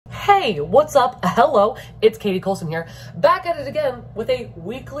Hey, what's up? Hello, it's Katie Colson here, back at it again with a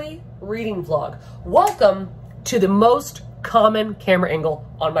weekly reading vlog. Welcome to the most common camera angle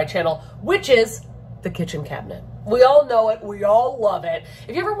on my channel, which is the kitchen cabinet. We all know it, we all love it.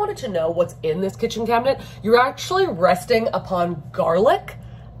 If you ever wanted to know what's in this kitchen cabinet, you're actually resting upon garlic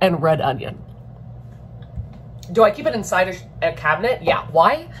and red onion. Do I keep it inside a cabinet? Yeah,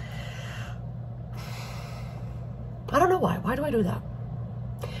 why? I don't know why. Why do I do that?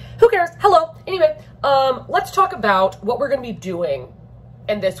 Who cares? Hello. Anyway, let's talk about what we're going to be doing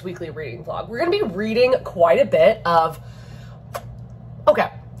in this weekly reading vlog. We're going to be reading quite a bit of,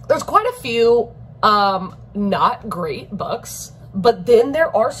 okay, there's quite a few not great books, but then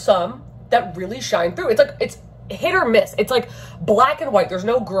there are some that really shine through. It's like, it's hit or miss. It's like black and white. There's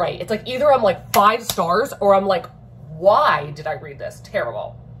no gray. It's like either I'm like 5 stars or I'm like, why did I read this?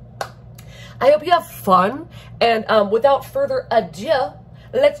 Terrible. I hope you have fun, and without further ado,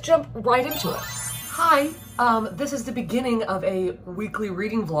 let's jump right into it. Hi, this is the beginning of a weekly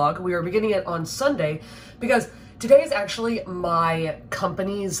reading vlog. We are beginning it on Sunday because today is actually my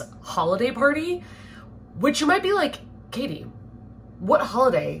company's holiday party, which you might be like, Katie, what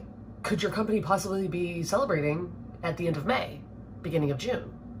holiday could your company possibly be celebrating at the end of May, beginning of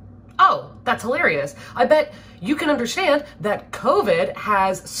June? Oh, that's hilarious. I bet you can understand that COVID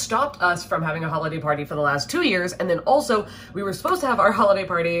has stopped us from having a holiday party for the last 2 years. And then also we were supposed to have our holiday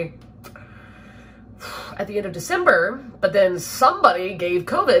party at the end of December, but then somebody gave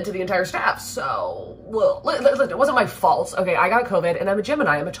COVID to the entire staff. So, well, listen, it wasn't my fault. Okay, I got COVID and I'm a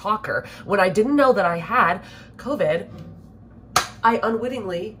Gemini, I'm a talker. When I didn't know that I had COVID, I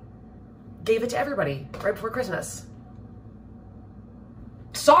unwittingly gave it to everybody right before Christmas.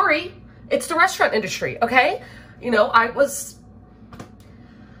 Sorry, it's the restaurant industry, okay? You know, I was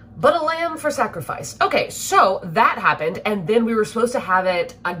but a lamb for sacrifice. Okay, so that happened, and then we were supposed to have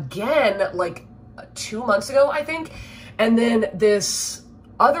it again like 2 months ago, I think. And then this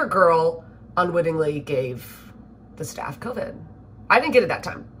other girl unwittingly gave the staff COVID. I didn't get it that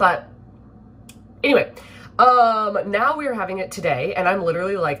time, but anyway. Now we're having it today, and I'm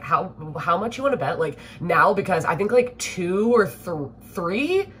literally like, how much you want to bet? Like now, because I think like 2 or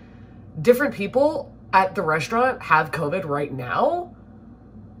 3 different people at the restaurant have COVID right now.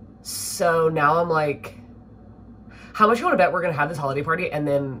 So now I'm like, how much you want to bet we're going to have this holiday party and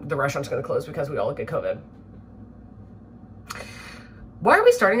then the restaurant's going to close because we all get COVID? Why are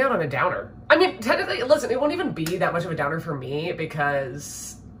we starting out on a downer? I mean, technically, listen, it won't even be that much of a downer for me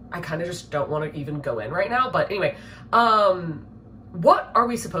because I kind of just don't want to even go in right now. But anyway, what are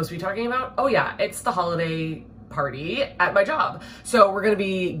we supposed to be talking about? Oh yeah, it's the holiday party at my job. So we're going to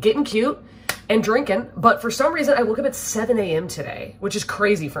be getting cute and drinking. But for some reason, I woke up at 7 a.m. today, which is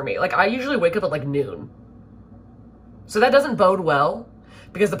crazy for me. Like I usually wake up at like noon. So that doesn't bode well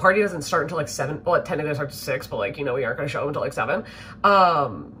because the party doesn't start until like 7. Well, it technically starts at 6, but like, you know, we aren't going to show up until like 7.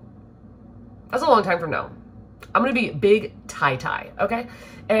 That's a long time from now. I'm going to be big tie-tie, okay?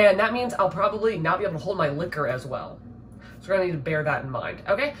 And that means I'll probably not be able to hold my liquor as well. So we're going to need to bear that in mind,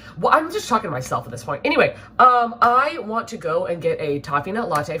 okay? Well, I'm just talking to myself at this point. Anyway, I want to go and get a toffee nut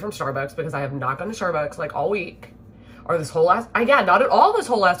latte from Starbucks because I have not gone to Starbucks like all week. Or this whole last, yeah, not at all this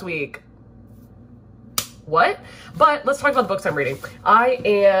whole last week. What? But let's talk about the books I'm reading. I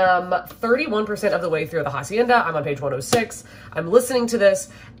am 31% of the way through the Hacienda. I'm on page 106. I'm listening to this,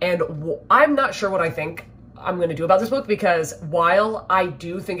 and I'm not sure what I think I'm going to do about this book because while I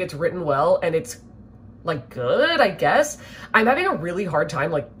do think it's written well and it's like good, I guess, I'm having a really hard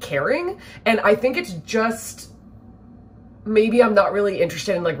time like caring. And I think it's just, maybe I'm not really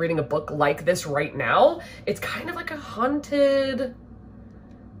interested in like reading a book like this right now. It's kind of like a haunted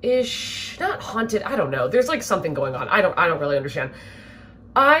ish, not haunted, I don't know. There's like something going on. I don't really understand.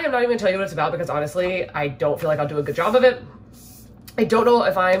 I am not even gonna tell you what it's about because honestly, I don't feel like I'll do a good job of it. I don't know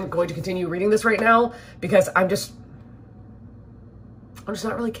if I'm going to continue reading this right now because I'm just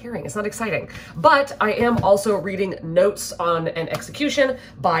not really caring. It's not exciting. But I am also reading Notes on an Execution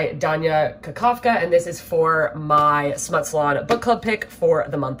by Donna Kakofka, and this is for my Smut Salon book club pick for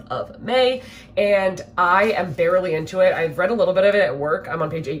the month of May. And I am barely into it. I've read a little bit of it at work. I'm on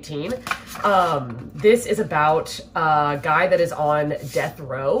page 18. This is about a guy that is on death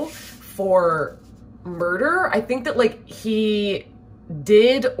row for murder. I think that like he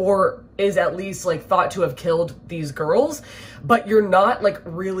did or is at least like thought to have killed these girls, but you're not like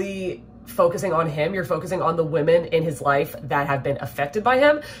really focusing on him. You're focusing on the women in his life that have been affected by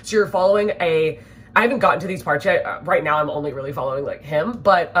him. So you're following I haven't gotten to these parts yet. Right now I'm only really following like him,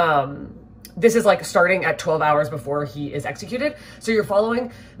 but this is like starting at 12 hours before he is executed. So you're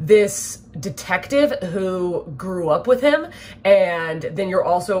following this detective who grew up with him, and then you're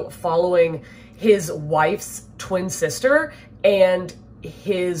also following his wife's twin sister and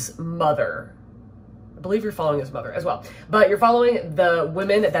his mother. I believe you're following his mother as well, but you're following the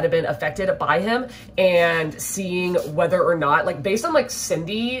women that have been affected by him and seeing whether or not, like based on like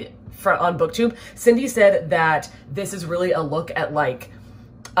Cindy on BookTube, Cindy said that this is really a look at like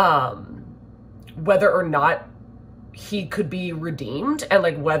whether or not he could be redeemed and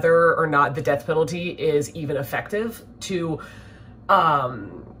like whether or not the death penalty is even effective to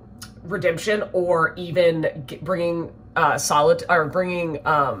redemption or even bringing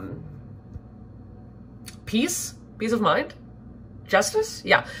peace of mind, justice,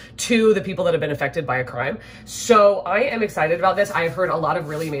 yeah, to the people that have been affected by a crime. So I am excited about this. I've heard a lot of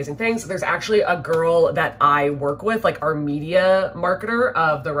really amazing things. There's actually a girl that I work with, like our media marketer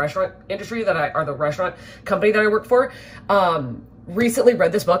of the restaurant industry or the restaurant company that I work for, recently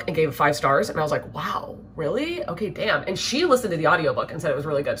read this book and gave it 5 stars. And I was like, wow, really? Okay, damn. And she listened to the audiobook and said it was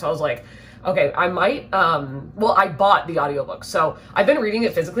really good. So I was like, okay, I might, well, I bought the audiobook. So I've been reading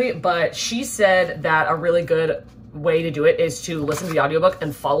it physically, but she said that a really good way to do it is to listen to the audiobook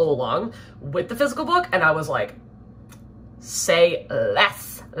and follow along with the physical book. And I was like, say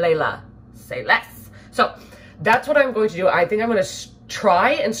less, Layla, say less. So that's what I'm going to do. I think I'm going to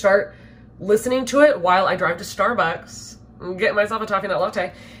try and start listening to it while I drive to Starbucks. I'm getting myself a coffee nut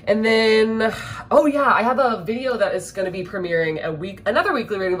latte. And then, oh yeah, I have a video that is going to be premiering another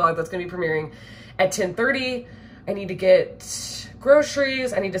weekly reading vlog that's going to be premiering at 10:30. I need to get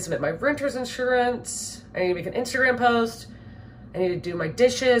groceries. I need to submit my renter's insurance. I need to make an Instagram post. I need to do my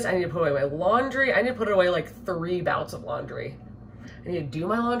dishes. I need to put away my laundry. I need to put away like 3 bouts of laundry. I need to do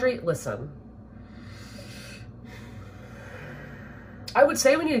my laundry. Listen, I would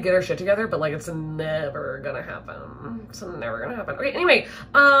say we need to get our shit together, but like it's never gonna happen. It's never gonna happen. Okay, anyway,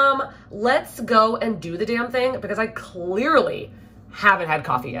 let's go and do the damn thing because I clearly haven't had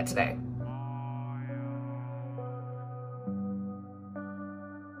coffee yet today.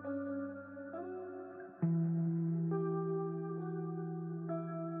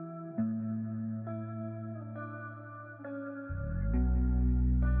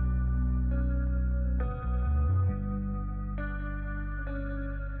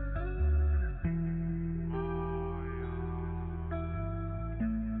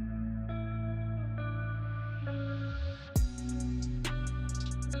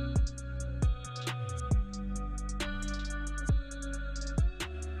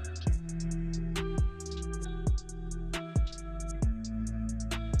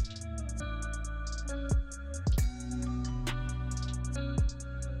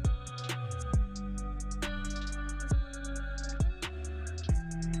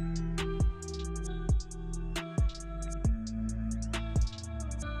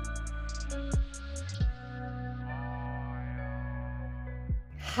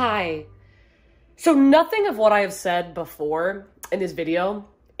 Hi. So nothing of what I have said before in this video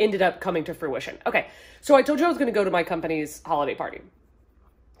ended up coming to fruition. Okay, so I told you I was going to go to my company's holiday party.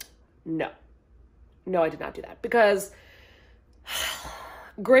 No, I did not do that because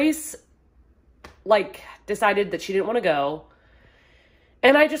Grace like decided that she didn't want to go.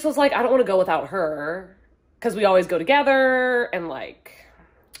 And I just was like, I don't want to go without her because we always go together. And like,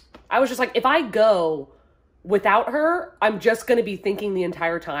 I was just like, if I go without her, I'm just going to be thinking the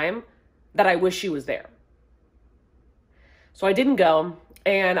entire time that I wish she was there. So I didn't go,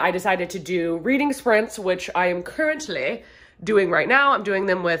 and I decided to do reading sprints, which I am currently doing right now. I'm doing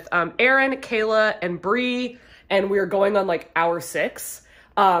them with Erin, Kayla, and Bree, and we're going on like hour 6.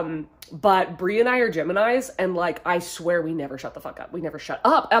 But Bree and I are Geminis, and like, I swear we never shut the fuck up. We never shut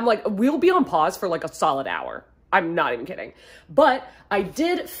up. I'm like, we'll be on pause for like a solid hour. I'm not even kidding. But I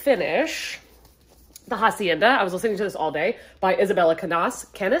did finish The Hacienda. I was listening to this all day by Isabella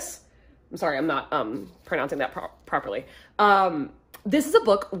Canas. I'm sorry, I'm not pronouncing that properly. This is a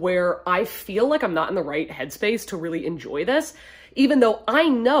book where I feel like I'm not in the right headspace to really enjoy this, even though I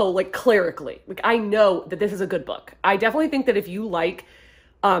know, like clerically, like I know that this is a good book. I definitely think that if you like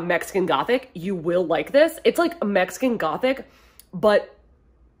Mexican Gothic, you will like this. It's like Mexican Gothic, but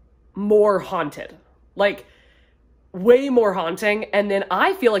more haunted, like way more haunting. And then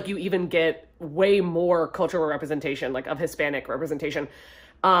I feel like you even get way more cultural representation, like of Hispanic representation,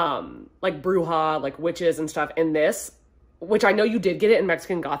 like bruja, like witches and stuff in this, which I know you did get it in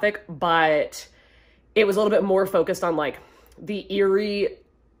Mexican Gothic, but it was a little bit more focused on like the eerie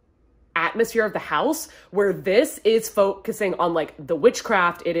atmosphere of the house, where this is focusing on like the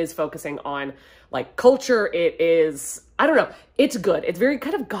witchcraft. It is focusing on like culture. It is, I don't know. It's good. It's very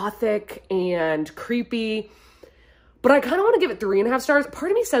kind of gothic and creepy, but I kind of want to give it 3.5 stars.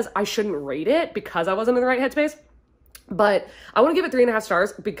 Part of me says I shouldn't rate it because I wasn't in the right headspace, but I want to give it 3.5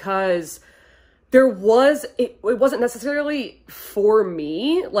 stars because it wasn't necessarily for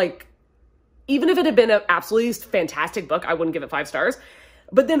me. Like, even if it had been an absolutely fantastic book, I wouldn't give it 5 stars.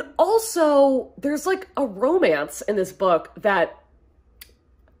 But then also, there's like a romance in this book that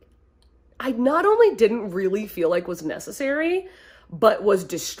I not only didn't really feel like was necessary, but was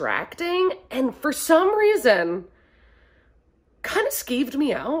distracting. And for some reason, kind of skeeved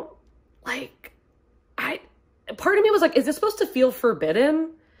me out. Like, part of me was like, is this supposed to feel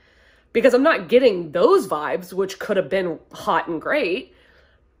forbidden? Because I'm not getting those vibes, which could have been hot and great.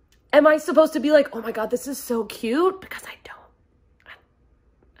 Am I supposed to be like, oh my God, this is so cute? Because I don't.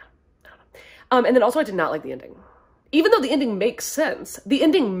 And then also I did not like the ending. Even though the ending makes sense,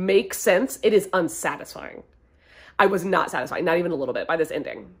 it is unsatisfying. I was not satisfied, not even a little bit, by this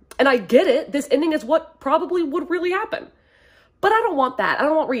ending. And I get it. This ending is what probably would really happen. But I don't want that. I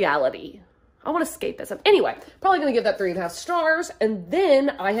don't want reality. I want escapism. Anyway, probably going to give that 3.5 stars. And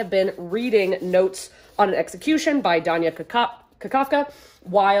then I have been reading Notes on an Execution by Donna Kakofka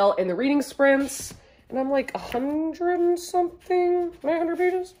while in the reading sprints. And I'm like 100 and something, 900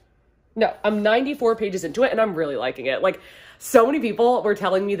 pages? No, I'm 94 pages into it and I'm really liking it. Like, so many people were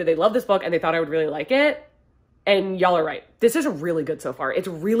telling me that they love this book and they thought I would really like it. And y'all are right. This is really good so far. It's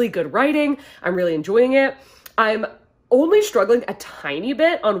really good writing. I'm really enjoying it. I'm only struggling a tiny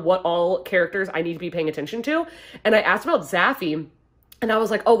bit on what all characters I need to be paying attention to. And I asked about Zaffy and I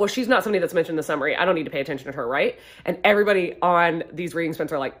was like, oh, well, she's not somebody that's mentioned in the summary. I don't need to pay attention to her, right? And everybody on these reading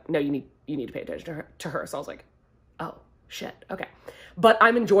sprints are like, no, you need to pay attention to her. So I was like, oh, shit. Okay. But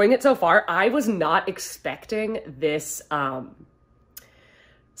I'm enjoying it so far. I was not expecting this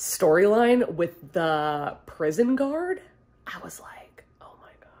storyline with the prison guard. I was like, oh my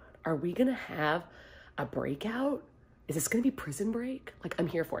God, are we going to have a breakout? Is this going to be Prison Break? Like, I'm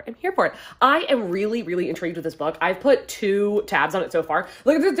here for it. I'm here for it. I am really, really intrigued with this book. I've put 2 tabs on it so far.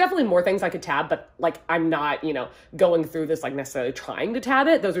 Like, there's definitely more things I could tab, but like, I'm not, going through this, like, necessarily trying to tab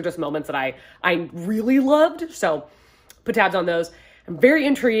it. Those are just moments that I really loved. So put tabs on those. I'm very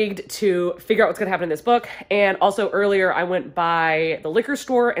intrigued to figure out what's going to happen in this book. And also earlier I went by the liquor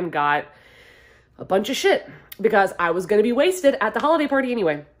store and got a bunch of shit because I was going to be wasted at the holiday party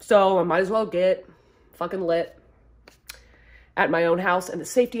anyway. So I might as well get fucking lit at my own house in the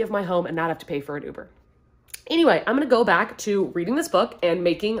safety of my home and not have to pay for an Uber. Anyway, I'm going to go back to reading this book and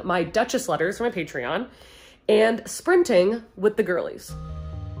making my Duchess letters for my Patreon and sprinting with the girlies.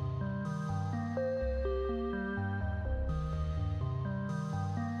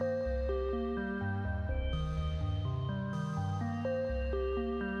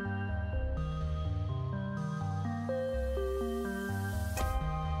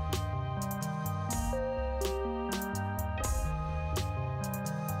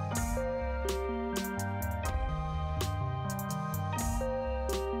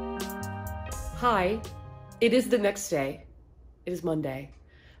 Hi, it is the next day. It is Monday.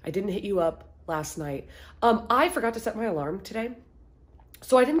 I didn't hit you up last night. I forgot to set my alarm today.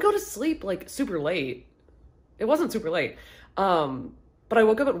 So I didn't go to sleep like super late. It wasn't super late. But I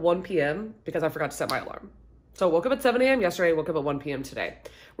woke up at 1 p.m. because I forgot to set my alarm. So I woke up at 7 a.m. yesterday, woke up at 1 p.m. today.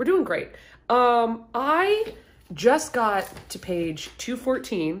 We're doing great. I just got to page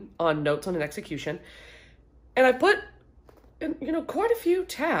 214 on Notes on an Execution. And I put, quite a few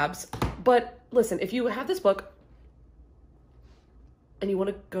tabs. But listen, if you have this book and you want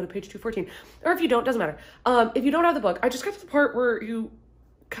to go to page 214, or if you don't, doesn't matter. If you don't have the book, I just got to the part where you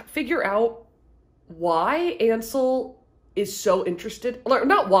figure out why Ansel is so interested, or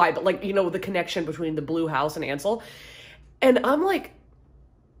not why, but like, the connection between the blue house and Ansel. And I'm like,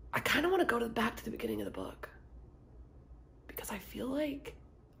 I kind of want to go back to the beginning of the book because I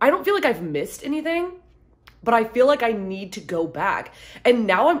don't feel like I've missed anything. But I feel like I need to go back. And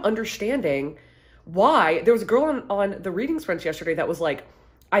now I'm understanding why. There was a girl on the reading sprints yesterday that was like,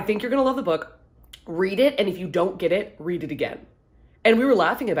 I think you're going to love the book. Read it. And if you don't get it, read it again. And we were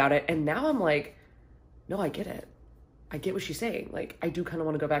laughing about it. And now I'm like, no, I get it. I get what she's saying. Like, I do kind of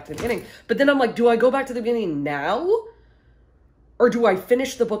want to go back to the beginning. But then I'm like, do I go back to the beginning now? Or do I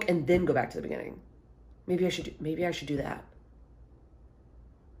finish the book and then go back to the beginning? Maybe I should do that.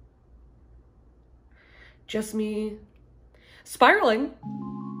 Just me spiraling.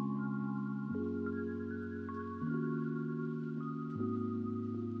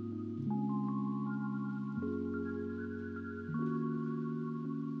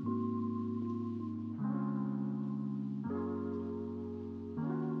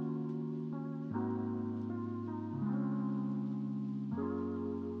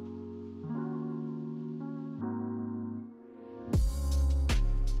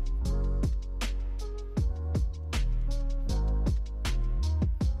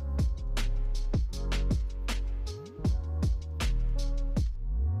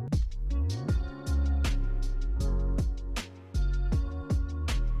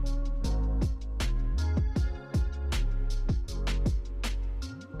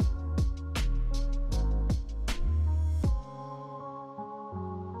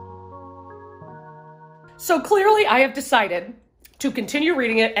 So clearly I have decided to continue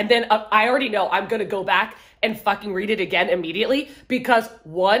reading it, and then I already know I'm going to go back and fucking read it again immediately because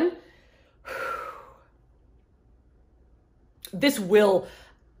one, this will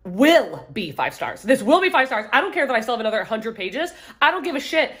be 5 stars. This will be 5 stars. I don't care that I still have another 100 pages. I don't give a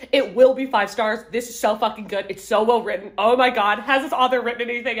shit. It will be 5 stars. This is so fucking good. It's so well written. Oh my God. Has this author written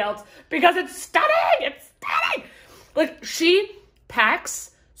anything else? Because it's stunning. It's stunning. Like, she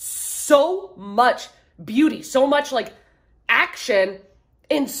packs so much beauty, so much like action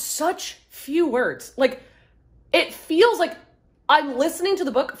in such few words. Like, it feels like I'm listening to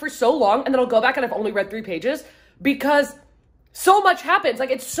the book for so long and then I'll go back and I've only read 3 pages because so much happens. Like,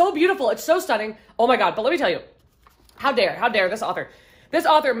 it's so beautiful. It's so stunning. Oh my God. But let me tell you, how dare this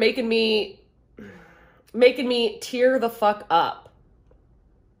author making me tear the fuck up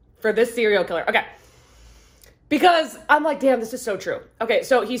for this serial killer. Okay. Because I'm like, damn, this is so true. Okay.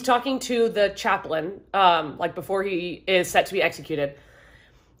 So he's talking to the chaplain, like before he is set to be executed.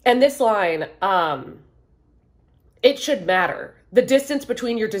 And this line, it should matter the distance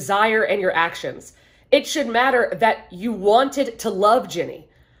between your desire and your actions. It should matter that you wanted to love Jenny,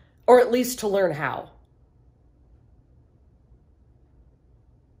 or at least to learn how.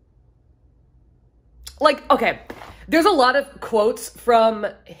 Like, okay, there's a lot of quotes from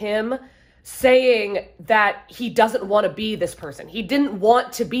him saying that he doesn't want to be this person. He didn't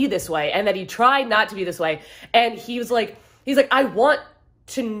want to be this way, and that he tried not to be this way. And he's like, I want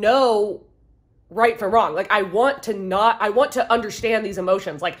to know right from wrong. Like, I want to understand these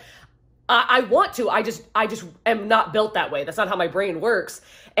emotions. Like, I want to, I just am not built that way. That's not how my brain works.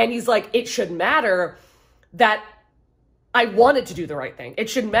 And he's like, it should matter that I wanted to do the right thing. It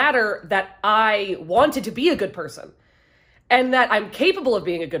should matter that I wanted to be a good person and that I'm capable of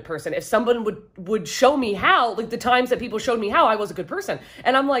being a good person. If someone would show me how, like the times that people showed me how I was a good person.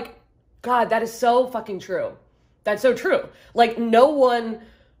 And I'm like, God, that is so fucking true. That's so true. Like, no one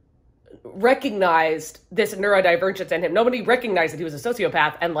recognized this neurodivergence in him. Nobody recognized that he was a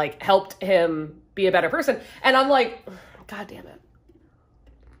sociopath and like helped him be a better person. And I'm like, God damn it.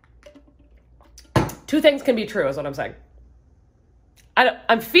 2 things can be true is what I'm saying.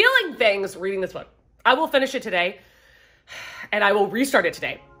 I'm feeling things reading this book. I will finish it today and I will restart it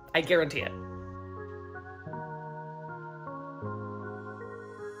today. I guarantee it.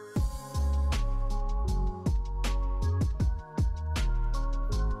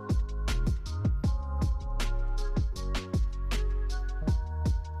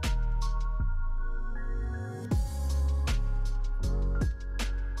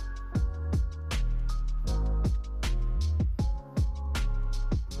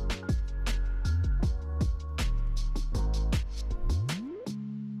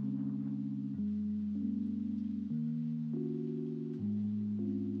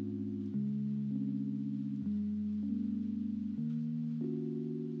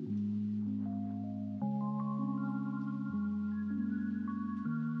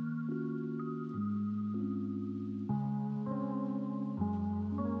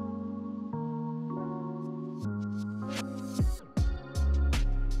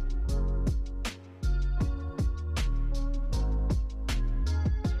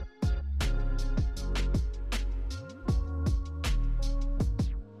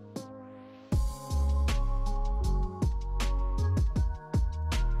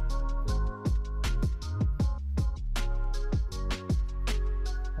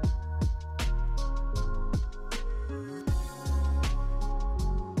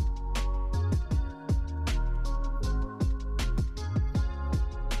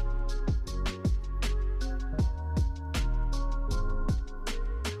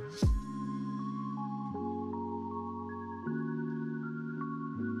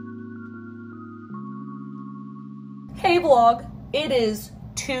 Hey vlog, it is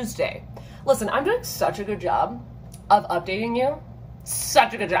Tuesday. Listen, I'm doing such a good job of updating you.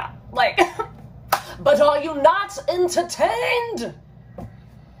 Such a good job. Like, but are you not entertained?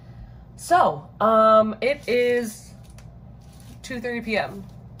 So, it is 2:30 p.m.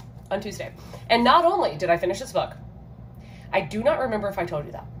 on Tuesday. And not only did I finish this book, I do not remember if I told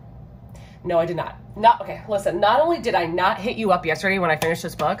you that. No, I did not. Okay, listen, not only did I not hit you up yesterday when I finished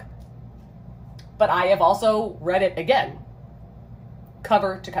this book, but I have also read it again,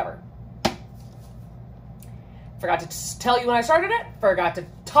 cover to cover. Forgot to tell you when I started it, forgot to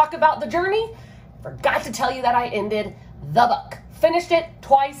talk about the journey, forgot to tell you that I ended the book. Finished it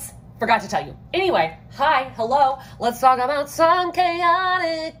twice, forgot to tell you. Anyway, hi, hello, let's talk about some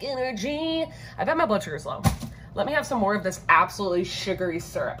chaotic energy. I bet my blood sugar's low. Let me have some more of this absolutely sugary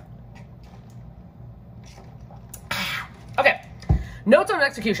syrup. Okay, notes on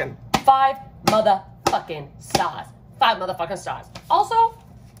execution. 5 motherfucking fucking stars. 5 motherfucking stars. Also,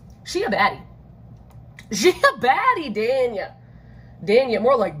 she a baddie. She a baddie, Danya. Danya,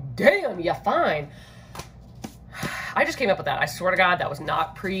 more like, damn, you're fine. I just came up with that. I swear to God, that was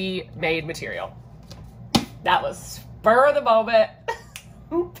not pre-made material. That was spur of the moment.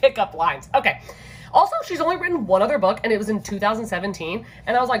 Pickup lines. Okay. Also, she's only written one other book, and it was in 2017.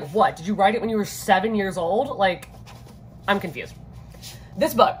 And I was like, what? Did you write it when you were 7 years old? Like, I'm confused.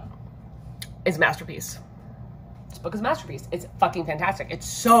 This book is a masterpiece. This book is a masterpiece. It's fucking fantastic. It's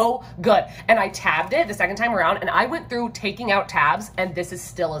so good. And I tabbed it the second time around, and I went through taking out tabs, and this is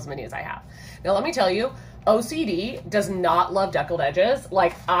still as many as I have. Now, let me tell you, OCD does not love deckled edges.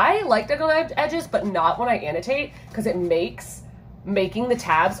 Like, I like deckled edges, but not when I annotate, because it makes making the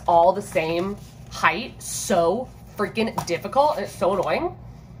tabs all the same height so freaking difficult, and it's so annoying.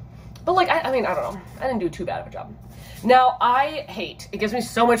 But like, I mean, I don't know. I didn't do too bad of a job. Now, I hate, it gives me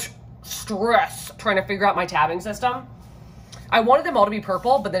so much stress trying to figure out my tabbing system. I wanted them all to be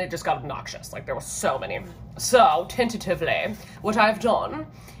purple, but then it just got obnoxious. Like, there was so many. So, tentatively, what I've done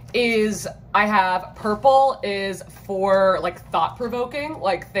is I have purple is for like thought-provoking,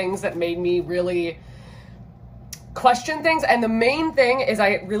 like things that made me really question things. And the main thing is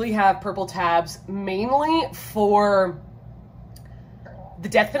I really have purple tabs mainly for the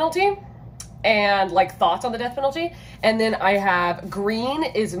death penalty and like thoughts on the death penalty. And then I have green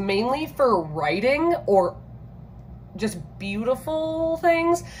is mainly for writing or just beautiful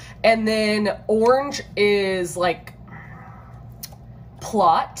things. And then orange is like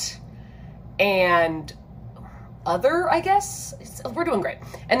plot and other, I guess. We're doing great.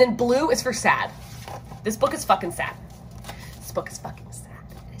 And then blue is for sad. This book is fucking sad. This book is fucking sad.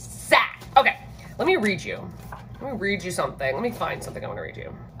 It's sad. Okay, let me read you. Let me read you something. Let me find something I want to read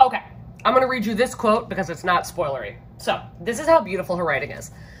you. Okay, I'm going to read you this quote because it's not spoilery. So, this is how beautiful her writing is.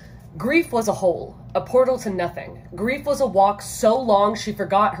 Grief was a hole, a portal to nothing. Grief was a walk so long she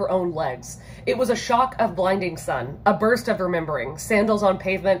forgot her own legs. It was a shock of blinding sun, a burst of remembering, sandals on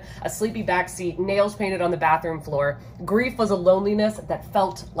pavement, a sleepy backseat, nails painted on the bathroom floor. Grief was a loneliness that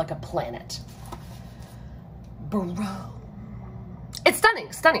felt like a planet. Bro. It's stunning,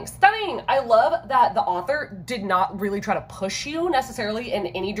 stunning, stunning. I love that the author did not really try to push you necessarily in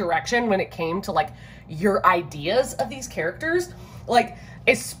any direction when it came to like your ideas of these characters. Like,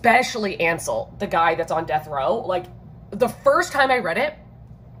 especially Ansel, the guy that's on death row. Like, the first time I read it,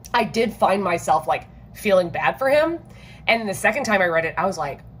 I did find myself like feeling bad for him. And the second time I read it, I was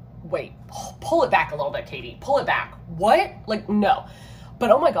like, wait, pull it back a little bit, Katie. Pull it back. What? Like, no.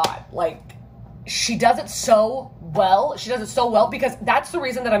 But oh my God, like, she does it so well. She does it so well because that's the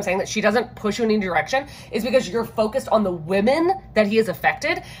reason that I'm saying that she doesn't push you in any direction is because you're focused on the women that he has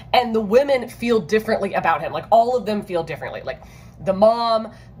affected, and the women feel differently about him. Like, all of them feel differently. Like, the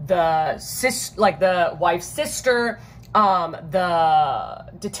mom, the like the wife's sister,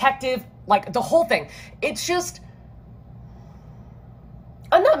 the detective, like the whole thing. It's just,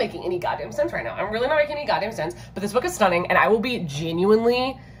 I'm not making any goddamn sense right now. I'm really not making any goddamn sense, but this book is stunning, and I will be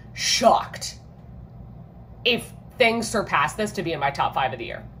genuinely shocked if things surpass this to be in my top 5 of the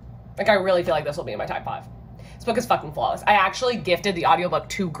year. Like, I really feel like this will be in my top 5. This book is fucking flawless. I actually gifted the audiobook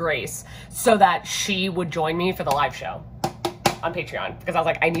to Grace so that she would join me for the live show on Patreon, because I was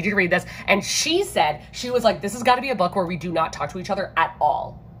like, I need you to read this. And she said, she was like, this has got to be a book where we do not talk to each other at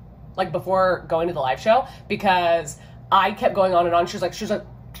all, like before going to the live show, because I kept going on and on. She was like, shh,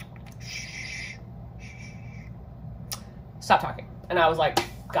 stop talking. And I was like,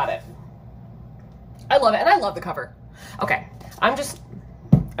 got it. I love it, and I love the cover. Okay, I'm just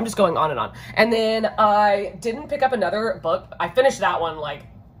going on and on. And then I didn't pick up another book. I finished that one like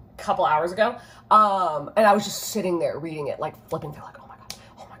a couple hours ago. And I was just sitting there reading it, like flipping through, like, oh my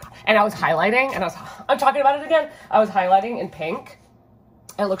God. And I was highlighting, and I'm talking about it again. I was highlighting in pink,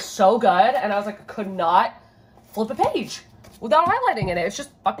 and it looked so good. And I was like, could not flip a page without highlighting in it. It's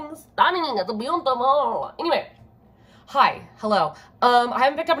just fucking stunning. It's beautiful. Anyway. Hi, hello. I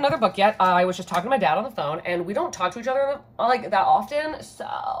haven't picked up another book yet. I was just talking to my dad on the phone, and we don't talk to each other like that often,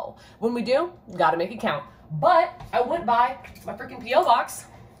 so when we do, gotta make it count. But I went by my freaking P.O. box,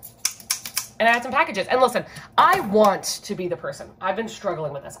 and I had some packages. And listen, I want to be the person. I've been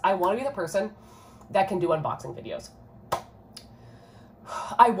struggling with this. I want to be the person that can do unboxing videos.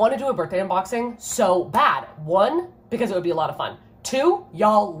 I want to do a birthday unboxing so bad. 1, because it would be a lot of fun. 2,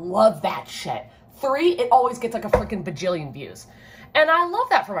 y'all love that shit. 3, it always gets like a freaking bajillion views. And I love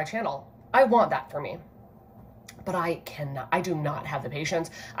that for my channel. I want that for me. But I do not have the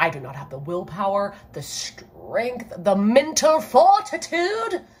patience. I do not have the willpower, the strength, the mental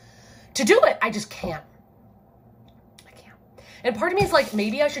fortitude to do it. I just can't. I can't. And part of me is like,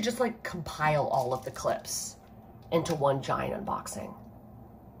 maybe I should just like compile all of the clips into one giant unboxing.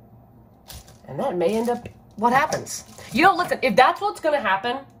 And that may end up what happens. You know, listen, if that's what's going to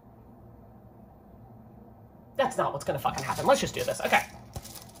happen, that's not what's going to fucking happen. Let's just do this. Okay.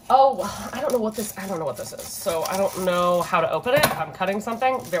 Oh, I don't know what this is. So I don't know how to open it. I'm cutting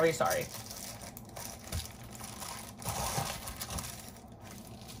something. Very sorry.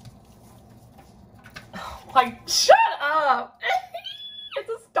 Oh my, shut up. It's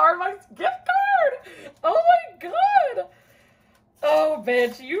a Starbucks gift card. Oh my God. Oh,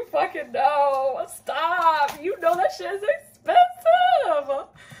 bitch, you fucking know. Stop. You know that shit is expensive.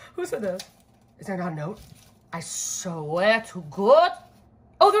 Who said this? Is there not a note? I swear to God.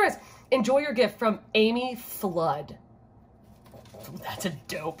 Oh, there is. Enjoy your gift from Amy Flood. That's a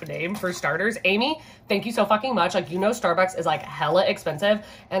dope name for starters. Amy, thank you so fucking much. Like, you know, Starbucks is like hella expensive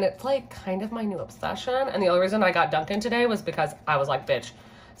and it's like kind of my new obsession. And the only reason I got Dunkin' today was because I was like, bitch,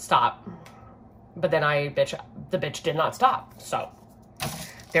 stop. But then the bitch did not stop. So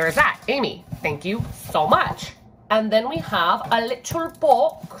there is that. Amy, thank you so much. And then we have a little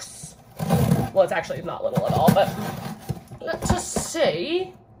box. Well, it's actually not little at all, but let's just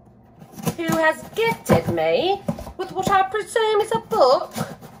see who has gifted me with what I presume is a book.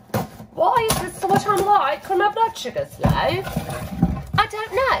 Why is this so much unlike when my blood sugar's low? I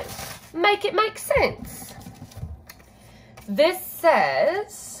don't know. Make it make sense. This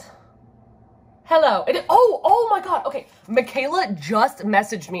says, hello. Oh my God. Okay. Michaela just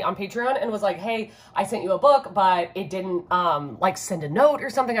messaged me on Patreon and was like, hey, I sent you a book, but it didn't like send a note or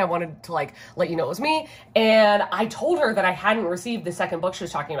something. I wanted to like let you know it was me. And I told her that I hadn't received the second book she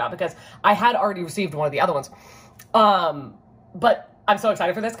was talking about because I had already received one of the other ones. But I'm so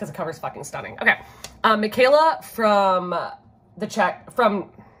excited for this because the cover's fucking stunning. Okay. Michaela from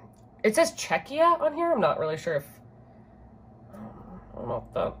it says Czechia on here. I'm not really sure if, I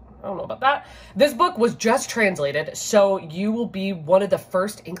don't know about that. This book was just translated, so you will be one of the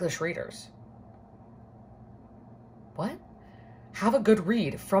first English readers. What? Have a good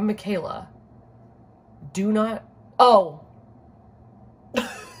read from Michaela. Do not... Oh.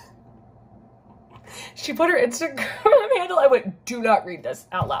 She put her Instagram handle. I went, do not read this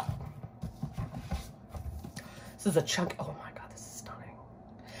out loud. This is a chunk. Oh my God, this is stunning.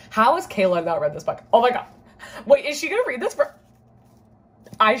 How has Kayla not read this book? Oh my God. Wait, is she going to read this for...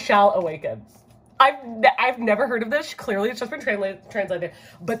 I Shall Awaken. I've never heard of this. Clearly, it's just been translated.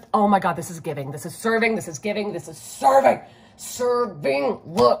 But, oh my God, this is giving. This is serving. This is giving. This is serving. Serving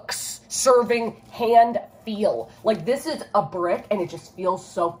looks. Serving hand feel. Like, this is a brick, and it just feels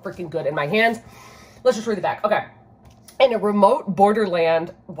so freaking good in my hands. Let's just read the back. Okay. In a remote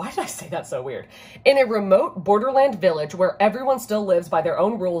borderland... Why did I say that so weird? In a remote borderland village where everyone still lives by their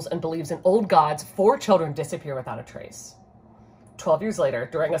own rules and believes in old gods, 4 children disappear without a trace. 12 years later,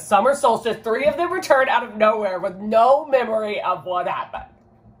 during a summer solstice, 3 of them return out of nowhere with no memory of what happened.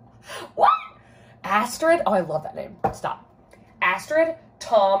 What? Astrid, oh, I love that name. Stop. Astrid,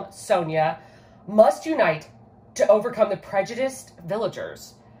 Tom, Sonia must unite to overcome the prejudiced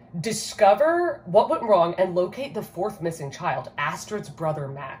villagers, discover what went wrong, and locate the 4th missing child, Astrid's brother,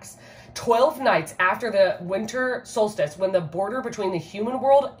 Max. 12 nights after the winter solstice, when the border between the human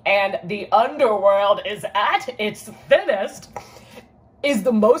world and the underworld is at its thinnest, is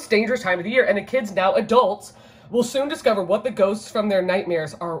the most dangerous time of the year, and the kids, now adults, will soon discover what the ghosts from their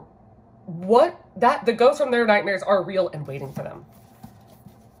nightmares are, the ghosts from their nightmares are real and waiting for them.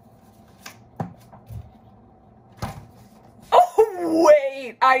 Oh,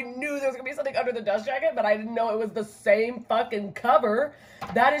 wait, I knew there was gonna be something under the dust jacket, but I didn't know it was the same fucking cover.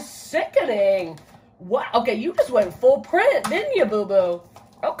 That is sickening. Wow, okay, you just went full print, didn't you, boo-boo?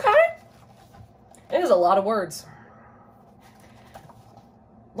 Okay. It is a lot of words.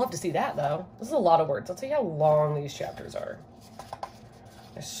 Love to see that, though. This is a lot of words. Let's see how long these chapters are.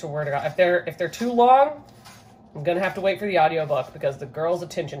 I swear to God. If they're too long, I'm going to have to wait for the audiobook because the girl's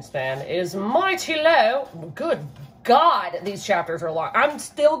attention span is mighty low. Good God, these chapters are long. I'm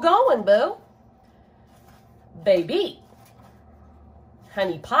still going, boo. Baby.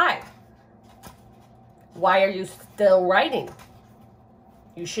 Honey pie. Why are you still writing?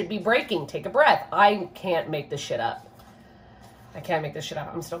 You should be breaking. Take a breath. I can't make this shit up. I can't make this shit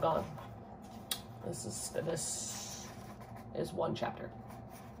up. I'm still going. This is one chapter.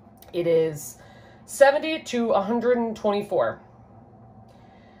 It is 70 to 124.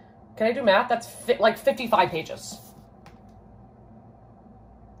 Can I do math? That's like 55 pages.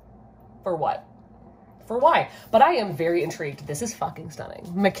 For what? For why? But I am very intrigued. This is fucking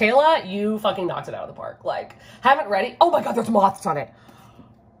stunning. Michaela, you fucking knocked it out of the park. Like, haven't read it. Oh my God, there's moths on it.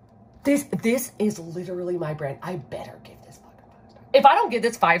 This is literally my brand. I better give this fucking book. If I don't give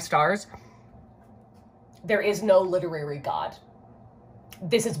this 5 stars, there is no literary god.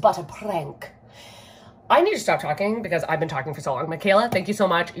 This is but a prank. I need to stop talking because I've been talking for so long. Michaela, thank you so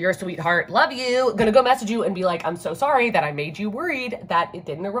much. You're a sweetheart. Love you. Gonna go message you and be like, I'm so sorry that I made you worried that it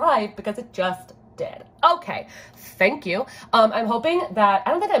didn't arrive because it just did. Okay, thank you. I'm hoping that,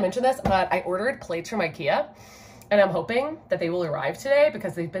 I don't think I mentioned this, but I ordered plates from IKEA and I'm hoping that they will arrive today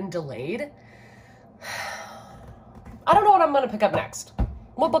because they've been delayed. I don't know what I'm gonna pick up next.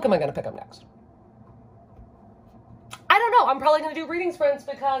 What book am I gonna pick up next? I don't know. I'm probably gonna do reading sprints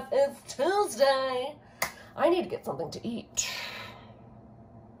because it's Tuesday. I need to get something to eat.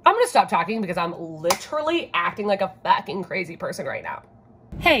 I'm gonna stop talking because I'm literally acting like a fucking crazy person right now.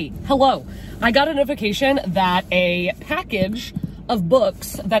 Hey, hello. I got a notification that a package of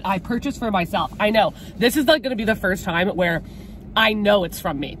books that I purchased for myself. I know, this is like gonna be the first time where I know it's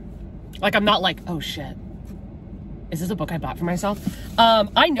from me. Like, I'm not like, oh shit, is this a book I bought for myself?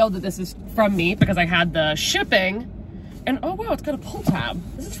 I know that this is from me because I had the shipping and oh wow, it's got a pull tab.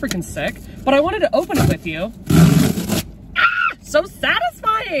 This is freaking sick. But I wanted to open it with you. Ah, so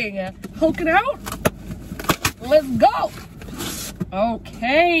satisfying. Poke it out. Let's go.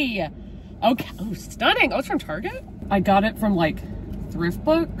 Okay. Okay, oh, stunning. Oh, it's from Target? I got it from like thrift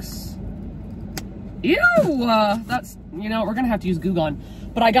books. Ew, that's, you know, we're gonna have to use Google on.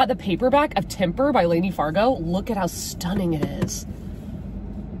 But I got the paperback of Temper by Lainey Fargo. Look at how stunning it is.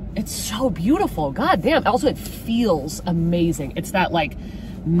 It's so beautiful. God damn. Also, it feels amazing. It's that like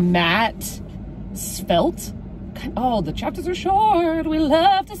matte svelte. Oh, the chapters are short. We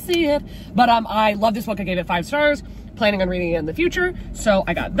love to see it. But I love this book. I gave it 5 stars. Planning on reading it in the future. So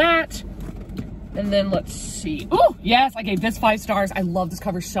I got that. And then let's see. Oh, yes, I gave this 5 stars. I love this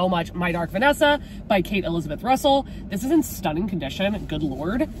cover so much. My Dark Vanessa by Kate Elizabeth Russell. This is in stunning condition. Good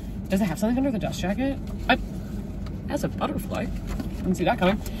Lord. Does it have something under the dust jacket? It has a butterfly. Didn't see that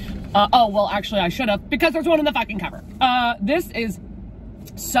coming. Oh, well, actually, I should have because there's one in the fucking cover. This is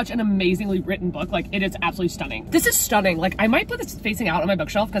such an amazingly written book. Like, it is absolutely stunning. This is stunning. Like, I might put this facing out on my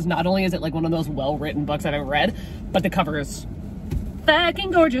bookshelf because not only is it like one of those well-written books that I've read, but the cover is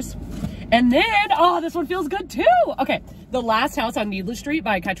fucking gorgeous. And then, oh, this one feels good too. Okay, The Last House on Needless Street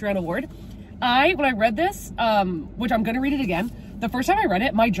by Catriona Ward. When I read this, which I'm gonna read it again, the first time I read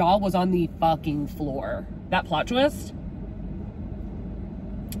it, my jaw was on the fucking floor. That plot twist.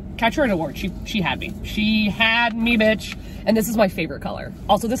 Catriona Ward, she had me. She had me, bitch. And this is my favorite color.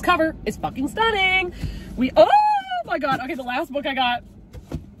 Also, this cover is fucking stunning. Oh my God. Okay, the last book I got,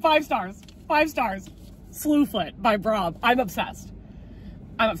 5 stars. 5 stars. Slewfoot by Braub. I'm obsessed.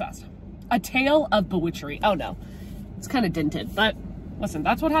 I'm obsessed. A Tale of Bewitchery. Oh no, it's kind of dented, but listen,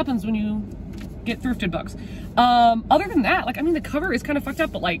 that's what happens when you get thrifted books. Other than that, like, I mean, the cover is kind of fucked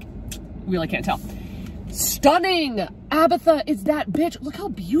up, but like, really can't tell. Stunning. Abatha is that bitch. Look how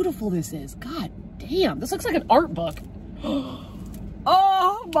beautiful this is. God damn, this looks like an art book.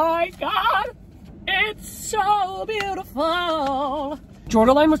 Oh my God, it's so beautiful.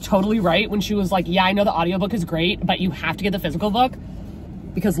 Jordaline was totally right when she was like, yeah, I know the audiobook is great, but you have to get the physical book.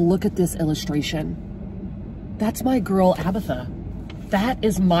 Because look at this illustration. That's my girl, Abatha. That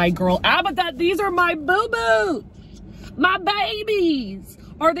is my girl, Abatha. These are my boo-boos. My babies.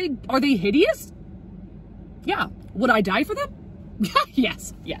 Are they hideous? Yeah. Would I die for them?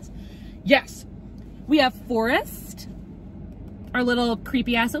 Yes, yes, yes. We have Forrest, our little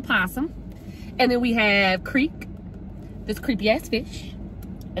creepy-ass opossum. And then we have Creek, this creepy-ass fish.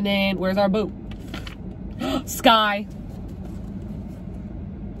 And then where's our boo? Sky.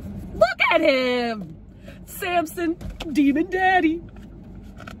 Look at him! Samson, Demon Daddy.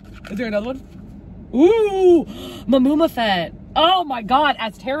 Is there another one? Ooh, Mamumafet. Oh my God,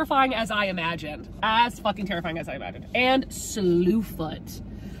 as terrifying as I imagined. As fucking terrifying as I imagined. And Slewfoot.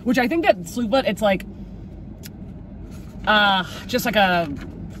 Which I think that Slewfoot, it's like, just like a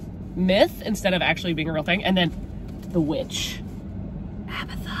myth instead of actually being a real thing. And then The Witch.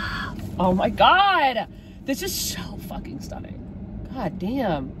 Abatha. Oh my God. This is so fucking stunning. God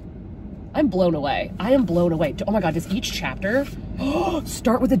damn. I'm blown away. I am blown away. Oh my God, does each chapter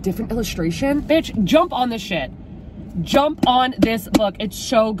start with a different illustration? Bitch, jump on this shit. Jump on this book. It's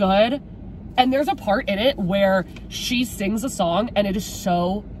so good. And there's a part in it where she sings a song and it is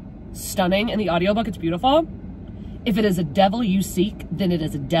so stunning in the audiobook. It's beautiful. If it is a devil you seek, then it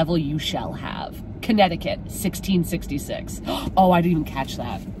is a devil you shall have. Connecticut, 1666. Oh, I didn't even catch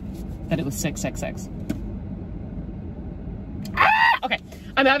that it was 666. Okay,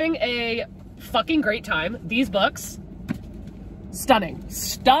 I'm having a fucking great time. These books, stunning,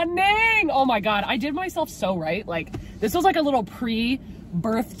 stunning. Oh my God, I did myself so right. Like, this was like a little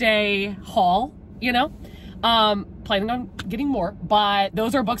pre-birthday haul, you know? Plus planning on getting more, but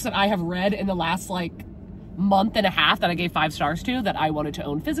those are books that I have read in the last like month and a half that I gave 5 stars to, that I wanted to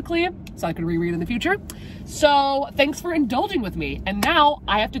own physically so I could reread in the future. So thanks for indulging with me. And now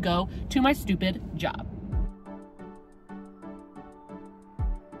I have to go to my stupid job.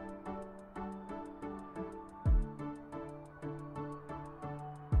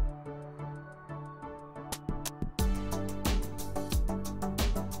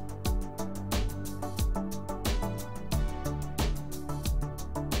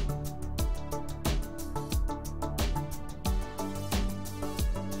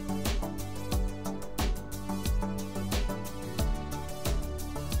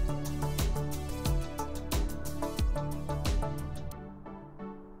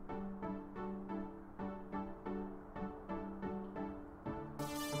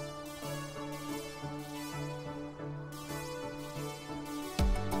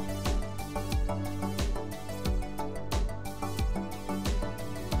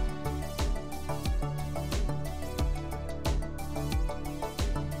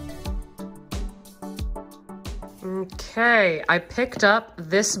 Okay, I picked up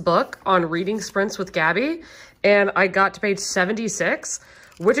this book on reading sprints with Gabby, and I got to page 76,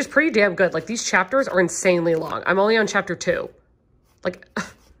 which is pretty damn good. Like, these chapters are insanely long. I'm only on chapter 2. Like,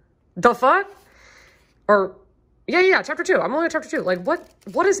 the fuck? Or, yeah, chapter 2. I'm only on chapter 2. Like,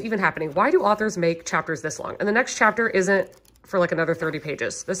 what is even happening? Why do authors make chapters this long? And the next chapter isn't for like another 30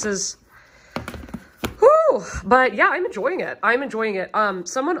 pages. This is... Whew. But yeah, I'm enjoying it. I'm enjoying it.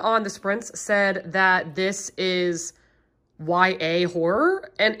 Someone on the sprints said that this is YA horror,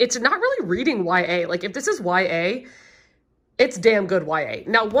 and it's not really reading YA. Like, if this is YA, it's damn good YA.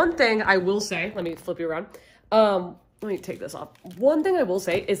 Now, one thing I will say, let me flip you around. Let me take this off. One thing I will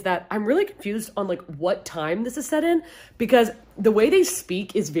say is that I'm really confused on like what time this is set in, because the way they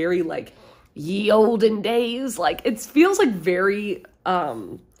speak is very like ye olden days. Like, it feels like very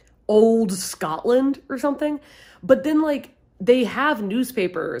old Scotland or something. But then like they have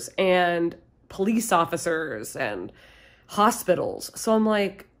newspapers and police officers and hospitals. So I'm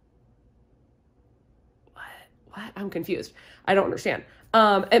like, what? I'm confused. I don't understand.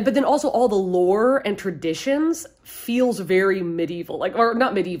 But then also all the lore and traditions feels very medieval, like, or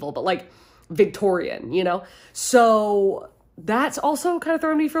not medieval, but like Victorian, you know? So that's also kind of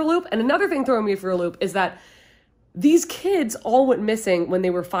throwing me for a loop. And another thing throwing me for a loop is that these kids all went missing when they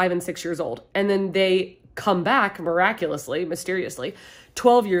were 5 and 6 years old. And then they come back miraculously, mysteriously,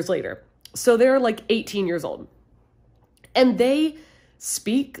 12 years later. So they're like 18 years old. And they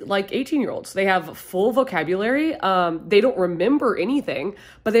speak like 18-year-olds. They have full vocabulary. They don't remember anything,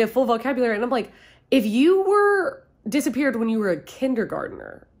 but they have full vocabulary. And I'm like, if you were disappeared when you were a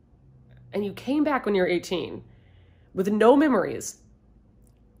kindergartner and you came back when you're 18 with no memories,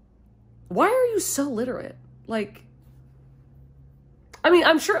 why are you so literate? Like, I mean,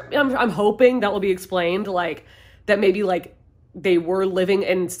 I'm sure, I'm hoping that will be explained, like, that maybe, like, they were living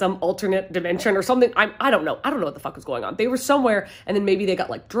in some alternate dimension or something. I don't know. I don't know what the fuck was going on. They were somewhere, and then maybe they got,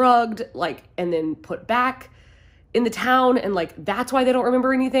 like, drugged, like, and then put back in the town, and, like, that's why they don't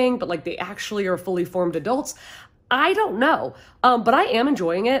remember anything, but, like, they actually are fully formed adults. I don't know. But I am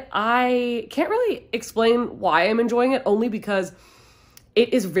enjoying it. I can't really explain why I'm enjoying it, only because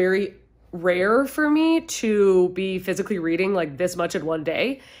it is very rare for me to be physically reading like this much in one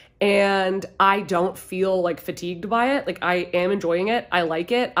day, and I don't feel like fatigued by it. Like, I am enjoying it. I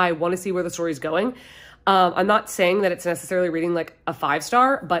like it. I want to see where the story's going. I'm not saying that it's necessarily reading like a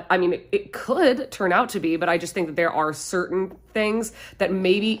 5-star, but I mean, it could turn out to be, but I just think that there are certain things that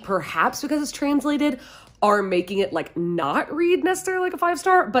maybe perhaps because it's translated are making it like not read necessarily like a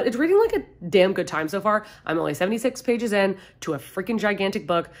 5-star, but it's reading like a damn good time so far. I'm only 76 pages in to a freaking gigantic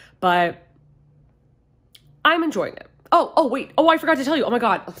book, but I'm enjoying it. Oh, wait. Oh, I forgot to tell you. Oh my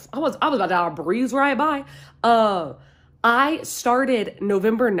God. I was about to breeze right by. I started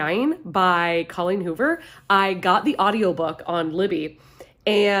November 9 by Colleen Hoover. I got the audiobook on Libby,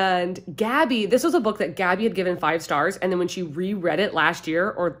 and Gabby, this was a book that Gabby had given 5 stars. And then when she reread it last year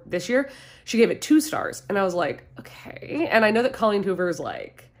or this year, she gave it 2 stars. And I was like, okay. And I know that Colleen Hoover is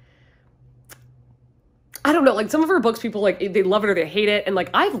like, I don't know, like some of her books, people like, they love it or they hate it. And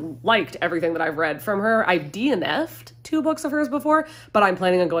like, I've liked everything that I've read from her. I've DNF'd 2 books of hers before, but I'm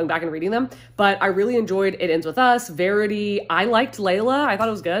planning on going back and reading them. But I really enjoyed It Ends With Us, Verity. I liked Layla. I thought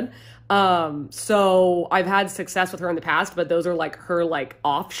it was good. So I've had success with her in the past, but those are like her like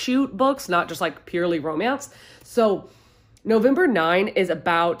offshoot books, not just like purely romance. So November 9 is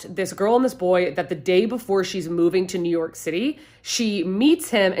about this girl and this boy that the day before she's moving to New York City, she meets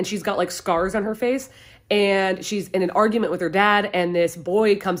him and she's got like scars on her face. and she's in an argument with her dad, and this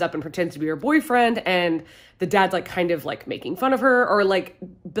boy comes up and pretends to be her boyfriend, and the dad's like kind of like making fun of her or like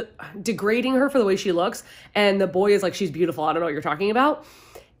degrading her for the way she looks, and the boy is like, she's beautiful, I don't know what you're talking about.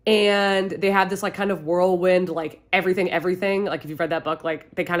 And they have this like kind of whirlwind, like everything, like if you've read that book,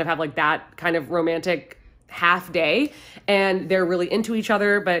 like they kind of have like that kind of romantic half day, and they're really into each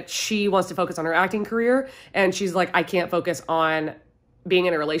other, but she wants to focus on her acting career, and she's like, I can't focus on being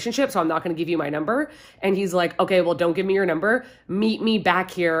in a relationship, so I'm not going to give you my number. And he's like, okay, well, don't give me your number. Meet me back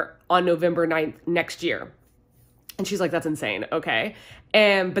here on November 9th next year. And she's like, that's insane. Okay.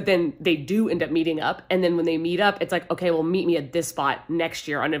 But then they do end up meeting up. And then when they meet up, it's like, okay, well, meet me at this spot next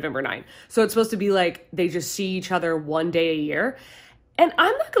year on November 9th. So it's supposed to be like, they just see each other one day a year. And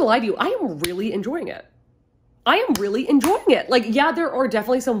I'm not going to lie to you, I am really enjoying it. Like, yeah, there are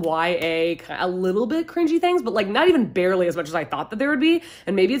definitely some YA, a little bit cringy things, but like not even barely as much as I thought that there would be.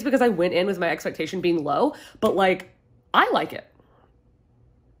 And maybe it's because I went in with my expectation being low, but like, I like it.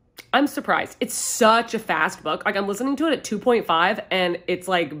 I'm surprised. It's such a fast book. Like I'm listening to it at 2.5 and it's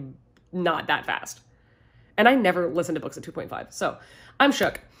like not that fast. And I never listen to books at 2.5. So I'm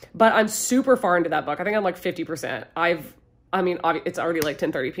shook, but I'm super far into that book. I think I'm like 50%. It's already like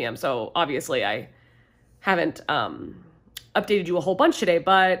 10:30 p.m. So obviously I haven't updated you a whole bunch today,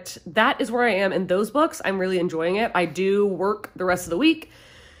 but that is where I am in those books. I'm really enjoying it. I do work the rest of the week.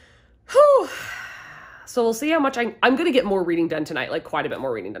 Whew. So we'll see how much I'm going to get more reading done tonight, like quite a bit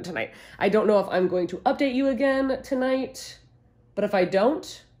more reading done tonight. I don't know if I'm going to update you again tonight, but if I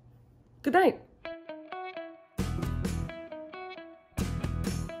don't, good night.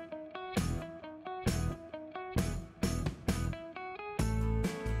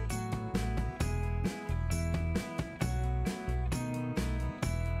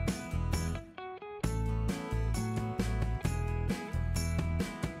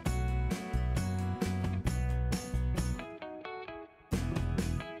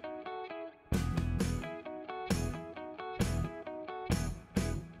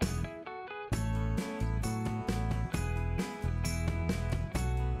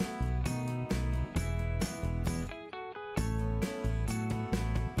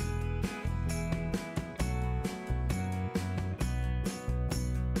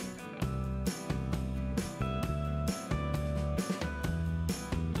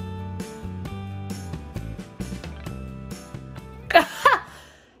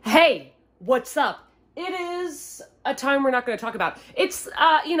 Hey, what's up? It is a time we're not going to talk about. It's,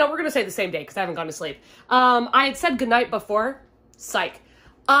 we're going to say the same day because I haven't gone to sleep. I had said goodnight before. Psych.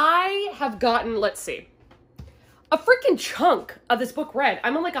 I have gotten, let's see, a freaking chunk of this book read.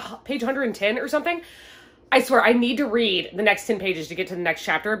 I'm on like page 110 or something. I swear, I need to read the next 10 pages to get to the next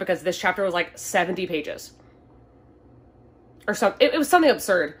chapter because this chapter was like 70 pages. Or something. It was something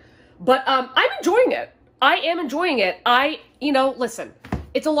absurd. But I'm enjoying it. I am enjoying it. Listen.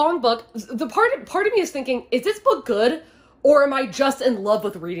 It's a long book. The part of me is thinking, is this book good or am I just in love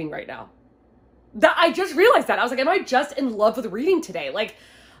with reading right now? I just realized that. I was like, am I just in love with reading today? Like,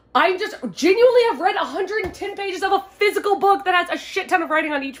 I just genuinely have read 110 pages of a physical book that has a shit ton of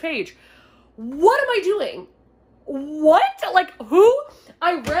writing on each page. What am I doing? What? Like, who?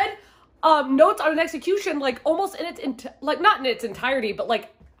 I read Notes on an Execution, like, almost in its, not in its entirety, but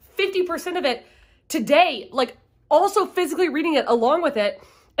like 50% of it today, like, also physically reading it along with it.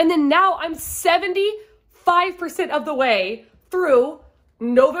 And then now I'm 75% of the way through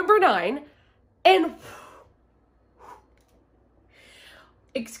November 9. And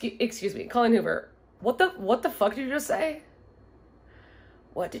excuse me, Colin Hoover, what the fuck did you just say?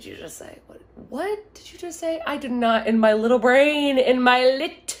 What did you just say? What did you just say? I did not, in my little brain,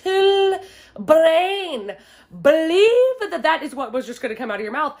 believe that is what was just going to come out of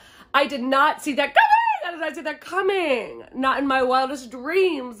your mouth. I did not see that coming. I did not see that coming. Not in my wildest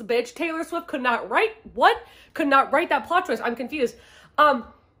dreams, bitch. Taylor Swift could not write, what? Could not write that plot twist. I'm confused.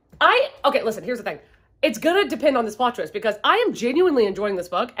 Okay, listen, here's the thing. It's gonna depend on this plot twist because I am genuinely enjoying this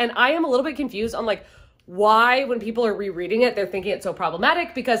book and I am a little bit confused on like why when people are rereading it, they're thinking it's so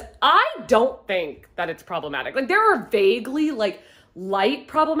problematic because I don't think that it's problematic. Like there are vaguely like light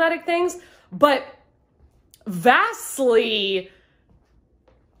problematic things, but vastly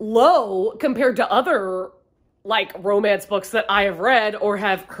low compared to other like romance books that I have read or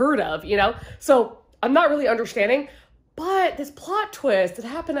have heard of, So I'm not really understanding, but this plot twist that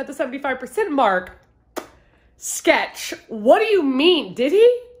happened at the 75% mark, sketch. What do you mean? Did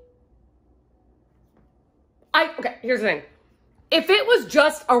he? Okay, here's the thing. If it was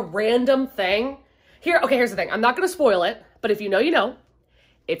just a random thing, here's the thing. I'm not going to spoil it, but if you know, you know.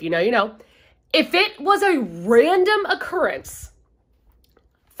 If you know, you know. If it was a random occurrence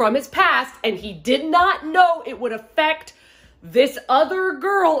from his past, and he did not know it would affect this other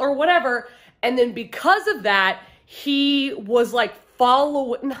girl or whatever. And then because of that, he was like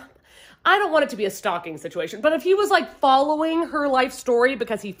following, I don't want it to be a stalking situation, but if he was like following her life story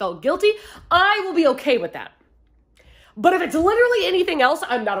because he felt guilty, I will be okay with that. But if it's literally anything else,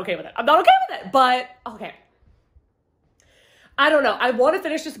 I'm not okay with it. I'm not okay with it, but okay. I don't know. I want to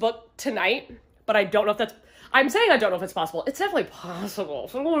finish this book tonight, but I don't know if that's, I'm saying I don't know if it's possible. It's definitely possible.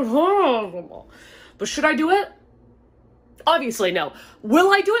 But should I do it? Obviously, no. Will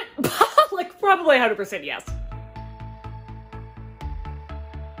I do it? Like, probably 100% yes.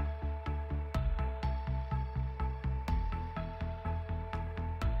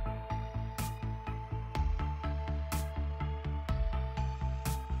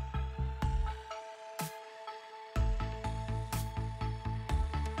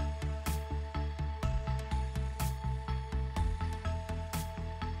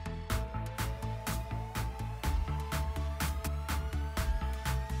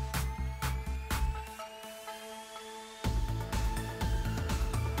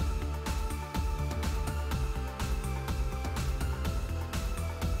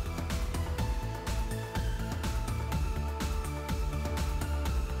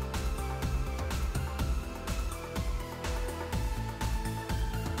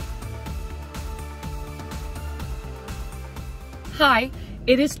 Hi,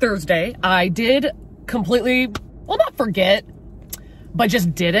 it is Thursday. I did completely, well, not forget, but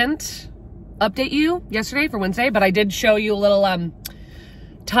just didn't update you yesterday for Wednesday, but I did show you a little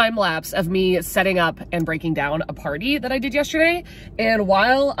time lapse of me setting up and breaking down a party that I did yesterday. And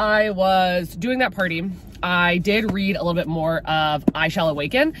while I was doing that party, I did read a little bit more of I Shall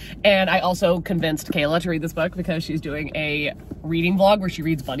Awaken, and I also convinced Kayla to read this book because she's doing a reading vlog where she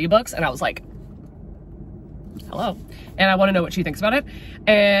reads bunny books, and I was like, hello. And I want to know what she thinks about it.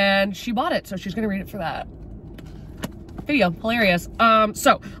 And she bought it, so she's going to read it for that video. Hilarious.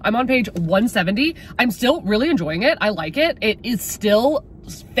 So I'm on page 170. I'm still really enjoying it. I like it. It is still,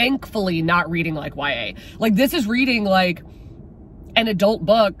 thankfully, not reading like YA. Like, this is reading like an adult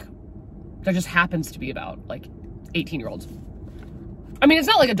book that just happens to be about like 18-year-olds. I mean, it's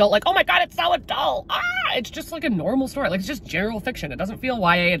not like adult, like, oh my God, it's so adult. It's just like a normal story. Like, it's just general fiction. It doesn't feel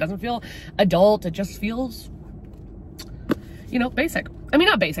YA. It doesn't feel adult. It just feels, you know, basic. I mean,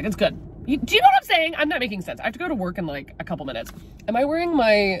 not basic, it's good. Do you know what I'm saying? I'm not making sense. I have to go to work in like a couple minutes. Am I wearing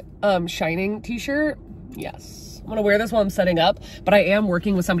my Shining t-shirt? Yes. I'm gonna wear this while I'm setting up, but I am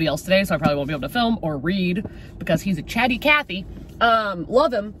working with somebody else today, so I probably won't be able to film or read because he's a chatty Cathy.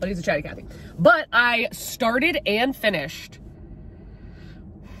 Love him, but he's a chatty Cathy. But I started and finished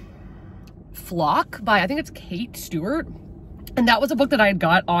Flock by, I think it's Kate Stewart. And that was a book that I had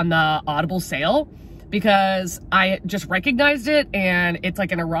got on the Audible sale, because I just recognized it, and it's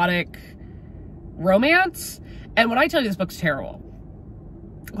like an erotic romance. And when I tell you this book's terrible,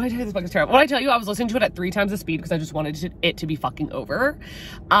 when I tell you this book is terrible, when I tell you I was listening to it at 3 times the speed because I just wanted it to be fucking over,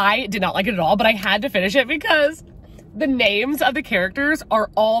 I did not like it at all, but I had to finish it because the names of the characters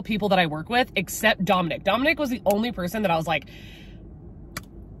are all people that I work with except Dominic. Dominic was the only person that I was like,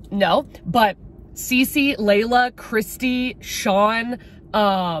 no, but Cece, Layla, Christy, Sean,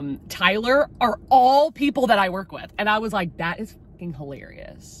 Tyler are all people that I work with. And I was like, that is fucking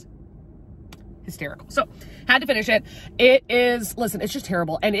hilarious. Hysterical. So had to finish it. It is, listen, it's just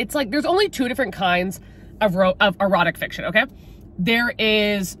terrible. And it's like, there's only 2 different kinds of erotic fiction. Okay. There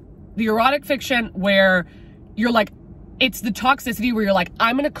is the erotic fiction where you're like, it's the toxicity where you're like,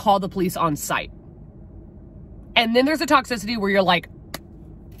 I'm going to call the police on site. And then there's the toxicity where you're like,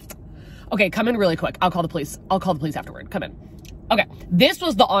 okay, come in really quick. I'll call the police. I'll call the police afterward. Come in. Okay, this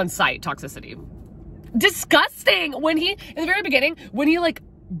was the on-site toxicity. Disgusting. When he, in the very beginning, when he like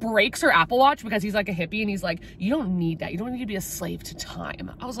breaks her Apple Watch because he's like a hippie and he's like, you don't need that. You don't need to be a slave to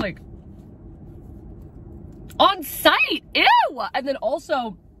time. I was like, on site, ew. And then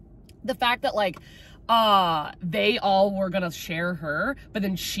also the fact that like, they all were gonna share her, but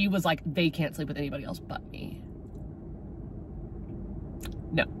then she was like, they can't sleep with anybody else but me.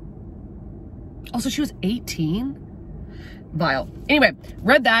 No. Also, she was 18. Vile. Anyway,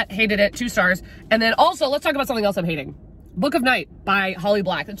 read that, hated it, 2 stars. And then also, let's talk about something else I'm hating. Book of Night by Holly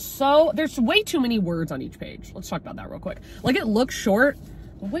Black. It's so, there's way too many words on each page. Let's talk about that real quick. Like, it looks short,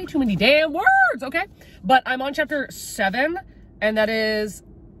 way too many damn words, okay? But I'm on chapter 7, and that is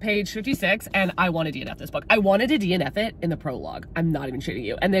page 56, and I want to DNF this book. I wanted to DNF it in the prologue. I'm not even shitting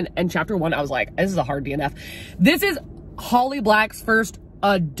you. And then in chapter 1, I was like, this is a hard DNF. This is Holly Black's first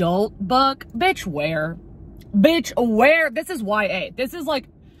adult book. Bitch, where? Bitch, where? This is YA. This is like,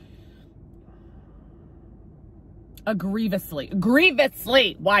 grievously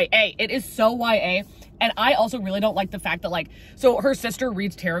YA. It is so YA. And I also really don't like the fact that, like, so her sister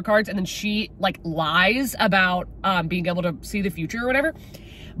reads tarot cards and then she, like, lies about being able to see the future or whatever.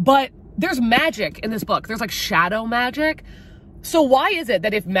 But there's magic in this book. There's, like, shadow magic. So why is it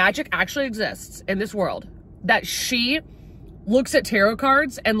that if magic actually exists in this world, that she looks at tarot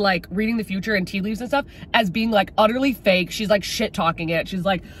cards and, like, reading the future and tea leaves and stuff as being, like, utterly fake? She's, like, shit-talking it. She's,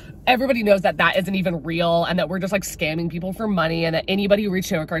 like, everybody knows that that isn't even real and that we're just, like, scamming people for money and that anybody who reads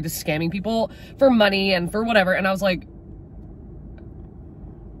tarot cards is scamming people for money and for whatever. And I was like,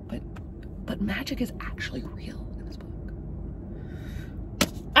 but magic is actually real in this book.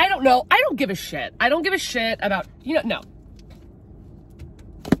 I don't know. I don't give a shit. I don't give a shit about, you know, no.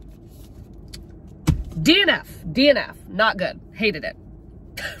 DNF, not good. Hated it.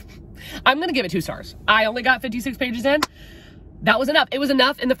 I'm going to give it 2 stars. I only got 56 pages in. That was enough. It was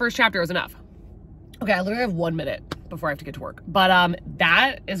enough in the first chapter. It was enough. Okay, I literally have 1 minute before I have to get to work. But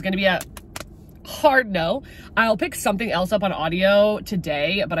that is going to be a hard no. I'll pick something else up on audio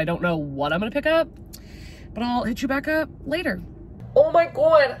today, but I don't know what I'm going to pick up. But I'll hit you back up later. Oh my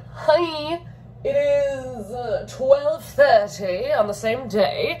God. Hi. It is 12:30 on the same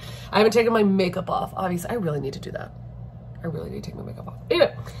day. I haven't taken my makeup off. Obviously, I really need to do that. I really need to take my makeup off.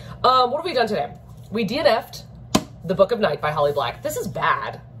 Anyway, what have we done today? We DNF'd The Book of Night by Holly Black. This is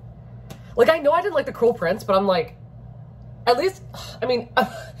bad. Like, I know I didn't like The Cruel Prince, but I'm like, at least, I mean,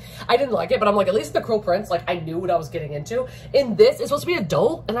 I didn't like it, but I'm like, at least The Cruel Prince, like, I knew what I was getting into. In this, it's supposed to be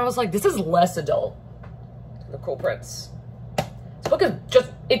adult, and I was like, this is less adult than The Cruel Prince. This book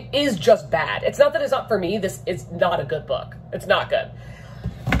is just bad. It's not that it's not for me. This is not a good book. It's not good.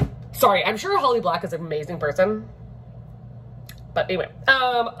 Sorry, I'm sure Holly Black is an amazing person. But anyway,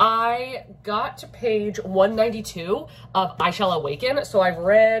 I got to page 192 of I Shall Awaken. So I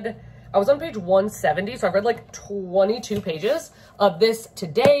was on page 170. So I've read like 22 pages of this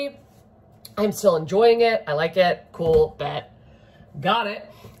today. I'm still enjoying it. I like it. Cool. Bet. Got it.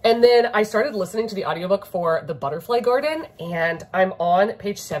 And then I started listening to the audiobook for The Butterfly Garden, and I'm on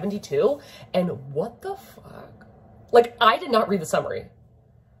page 72. And what the fuck? Like, I did not read the summary.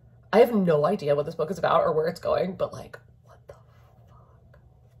 I have no idea what this book is about or where it's going, but like,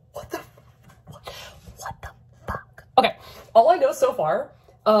 what the fuck? Okay, all I know so far,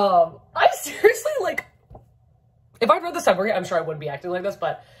 I seriously, like, if I'd read the summary, I'm sure I wouldn't be acting like this,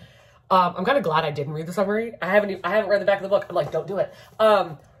 but I'm kind of glad I didn't read the summary. I haven't read the back of the book. I'm like, don't do it.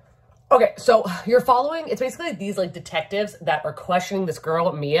 Okay, so you're following, it's basically these, like, detectives that are questioning this girl,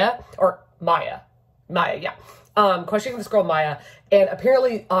 Maya, yeah. Questioning this girl, Maya, and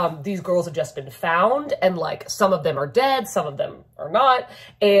apparently, these girls have just been found, and, like, some of them are dead, some of them are not,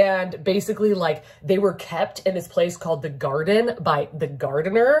 and basically, like, they were kept in this place called the Garden by the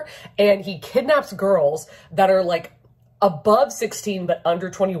gardener, and he kidnaps girls that are, like, above 16 but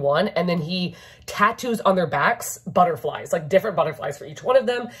under 21, and then he tattoos on their backs butterflies, like different butterflies for each one of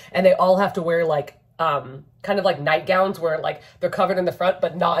them, and they all have to wear like kind of like nightgowns where like they're covered in the front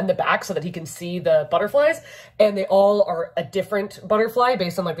but not in the back so that he can see the butterflies, and they all are a different butterfly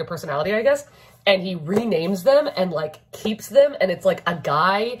based on like their personality, I guess, and he renames them and like keeps them, and it's like a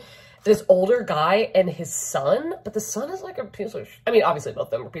guy, this older guy and his son, but the son is like a piece of I mean, obviously both of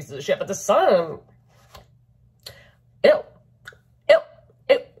them are pieces of shit, but the son, ew.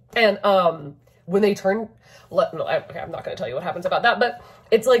 And when they turn, okay, I'm not going to tell you what happens about that, but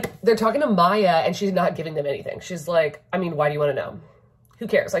it's like they're talking to Maya and she's not giving them anything. She's like, I mean, why do you want to know? Who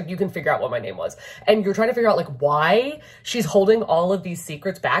cares? Like, you can figure out what my name was. And you're trying to figure out like why she's holding all of these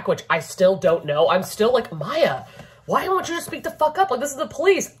secrets back, which I still don't know. I'm still like, Maya, why won't you just speak the fuck up? Like, this is the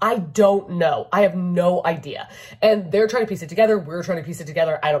police. I don't know. I have no idea. And they're trying to piece it together. We're trying to piece it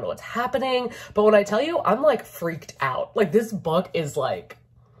together. I don't know what's happening. But when I tell you, I'm like freaked out. Like, this book is like,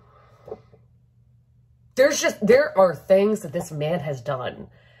 there are things that this man has done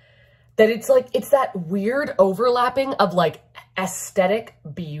that it's like, it's that weird overlapping of like aesthetic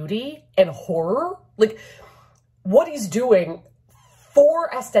beauty and horror. Like, what he's doing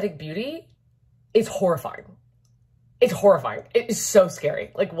for aesthetic beauty is horrifying. It's horrifying. It is so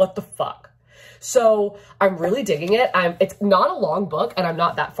scary. Like, what the fuck? So I'm really digging it. It's not a long book, and I'm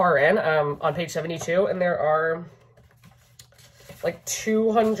not that far in. On page 72, and there are like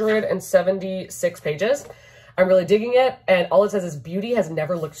 276 pages. I'm really digging it, and all it says is beauty has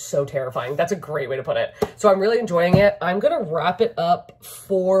never looked so terrifying. That's a great way to put it. So I'm really enjoying it. I'm gonna wrap it up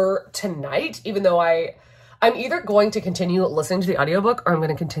for tonight, even though I'm either going to continue listening to the audiobook or I'm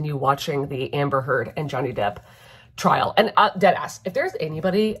gonna continue watching the Amber Heard and Johnny Depp trial. And deadass, if there's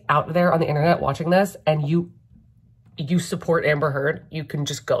anybody out there on the internet watching this and you support Amber Heard, you can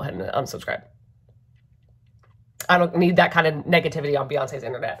just go ahead and unsubscribe. I don't need that kind of negativity on Beyonce's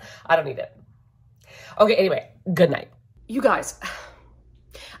internet. I don't need it. Okay, anyway, good night. You guys,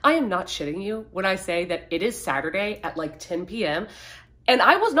 I am not shitting you when I say that it is Saturday at like 10 p.m. and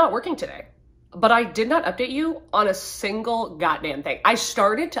I was not working today, but I did not update you on a single goddamn thing. I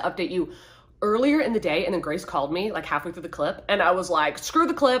started to update you earlier in the day, and then Grace called me like halfway through the clip, and I was like, screw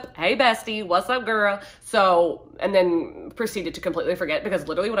the clip. Hey, bestie, what's up, girl? So, and then proceeded to completely forget, because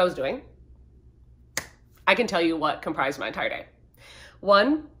literally what I was doing, I can tell you what comprised my entire day.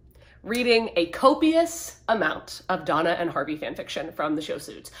 One, reading a copious amount of Donna and Harvey fanfiction from the show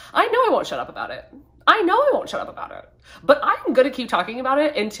Suits. I know I won't shut up about it. I know I won't shut up about it, but I'm gonna keep talking about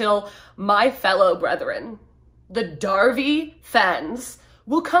it until my fellow brethren, the Darby fans,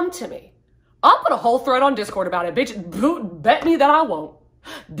 will come to me. I'll put a whole thread on Discord about it, bitch. Bet me that I won't.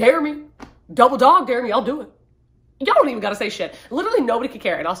 Dare me. Double dog dare me. I'll do it. Y'all don't even gotta say shit. Literally nobody could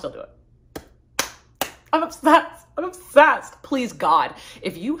care, and I'll still do it. I'm obsessed. I'm obsessed. Please, God,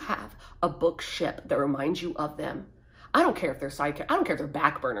 if you have a book ship that reminds you of them, I don't care if they're side characters. I don't care if they're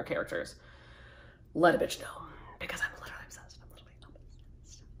back burner characters. Let a bitch know, because I'm literally obsessed. I'm literally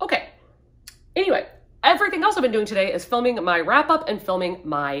obsessed. Okay. Anyway, everything else I've been doing today is filming my wrap up and filming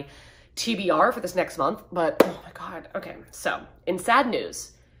my TBR for this next month. But oh my God. Okay. So in sad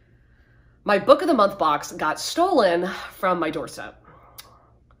news, my book of the month box got stolen from my doorstep.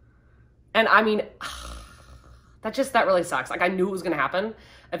 And I mean, that really sucks. Like, I knew it was going to happen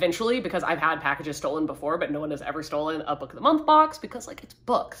eventually, because I've had packages stolen before, but no one has ever stolen a book of the month box, because like, it's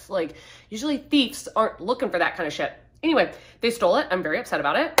books. Like, usually thieves aren't looking for that kind of shit. Anyway, they stole it. I'm very upset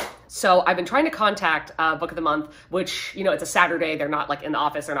about it. So I've been trying to contact Book of the Month, which, you know, it's a Saturday. They're not like in the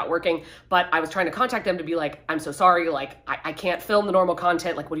office. They're not working. But I was trying to contact them to be like, I'm so sorry. Like, I can't film the normal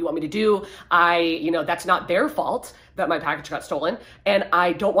content. Like, what do you want me to do? You know, that's not their fault that my package got stolen. And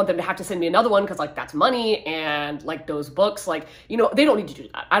I don't want them to have to send me another one, because like, that's money. And like, those books, like, you know, they don't need to do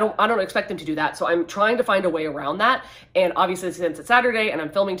that. I don't expect them to do that. So I'm trying to find a way around that. And obviously, since it's Saturday and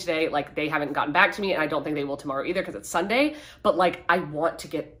I'm filming today, like, they haven't gotten back to me, and I don't think they will tomorrow either, because it's Sunday. But like, I want to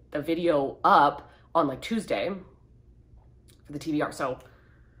get the video up on like Tuesday for the TBR. So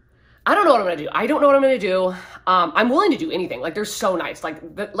I don't know what I'm gonna do. I don't know what I'm gonna do. I'm willing to do anything. Like, they're so nice. Like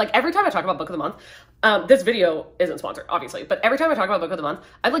every time I talk about Book of the Month, this video isn't sponsored, obviously, but every time I talk about Book of the Month,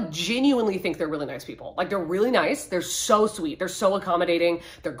 I like genuinely think they're really nice people. Like, they're really nice. They're so sweet. They're so accommodating.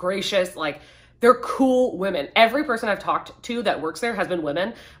 They're gracious. Like, they're cool women. Every person I've talked to that works there has been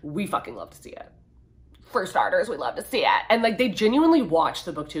women. We fucking love to see it. For starters, we love to see it. And like, they genuinely watch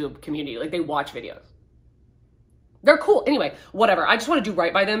the BookTube community. Like, they watch videos. They're cool. Anyway, whatever. I just want to do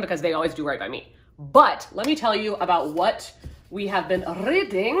right by them, because they always do right by me. But let me tell you about what we have been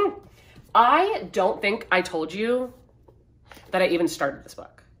reading. I don't think I told you that I even started this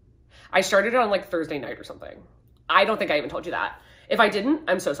book. I started it on like Thursday night or something. I don't think I even told you that. If I didn't,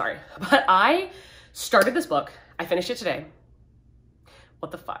 I'm so sorry. But I started this book. I finished it today.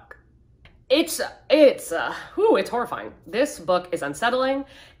 What the fuck? It's horrifying. This book is unsettling.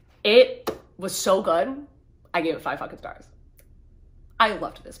 It was so good. I gave it 5 fucking stars. I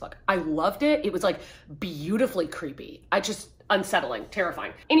loved this book. I loved it. It was like beautifully creepy. Unsettling,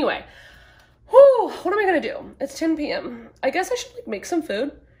 terrifying. Anyway, what am I gonna do? It's 10 p.m. I guess I should like make some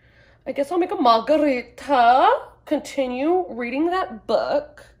food. I guess I'll make a margarita, continue reading that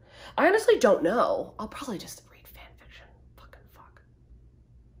book. I honestly don't know. I'll probably just read fan fiction. Fucking fuck.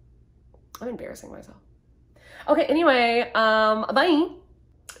 I'm embarrassing myself. Okay, anyway, bye.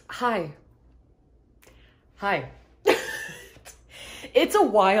 Hi. It's a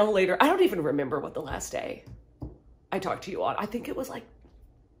while later. I don't even remember what the last day I talked to you on. I think it was like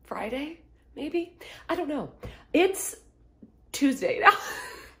Friday, maybe? I don't know. It's Tuesday now.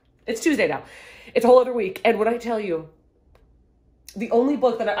 It's Tuesday now. It's a whole other week. And when I tell you, the only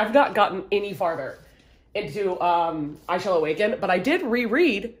book that I've not gotten any farther into I Shall Awaken, but I did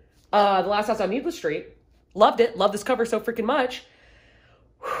reread The Last House on Needless Street. Loved it. Loved this cover so freaking much.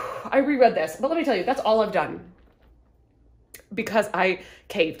 I reread this, but let me tell you, that's all I've done. Because I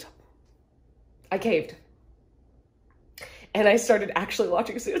caved. And I started actually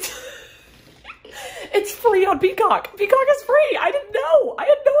watching Suits. It's free on Peacock. Peacock is free. I didn't know. I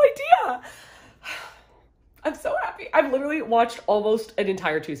had no idea. I'm so happy. I've literally watched almost an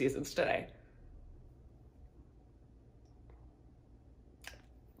entire 2 seasons today.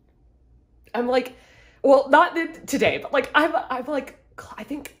 I'm like, well, not today, but like, I'm like, I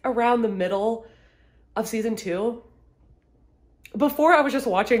think around the middle of season 2. Before I was just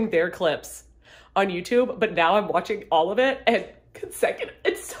watching their clips on YouTube, but now I'm watching all of it and consecutive.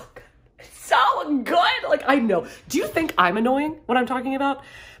 It's so good. It's so good. Like, I know. Do you think I'm annoying when I'm talking about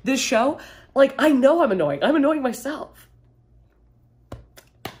this show? Like, I know I'm annoying. I'm annoying myself.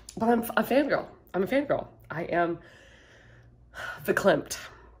 But I'm a fangirl. I'm a fangirl. I am verklempt.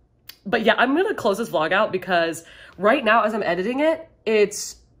 But yeah, I'm going to close this vlog out because right now as I'm editing it,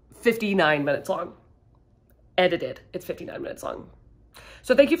 it's 59 minutes long. Edited. It's 59 minutes long.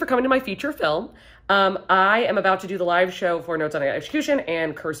 So thank you for coming to my feature film. I am about to do the live show for Notes on Execution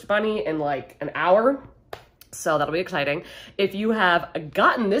and Cursed Bunny in like an hour. So that'll be exciting. If you have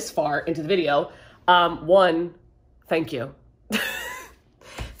gotten this far into the video, one, thank you.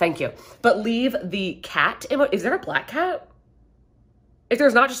 Thank you. But leave the cat emoji. Is there a black cat? If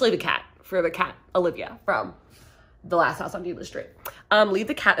there's not, just leave a cat for the cat, Olivia, from The Last House on Needless Street. Leave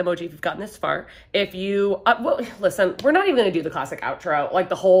the cat emoji if you've gotten this far. If you, well, listen, we're not even going to do the classic outro, like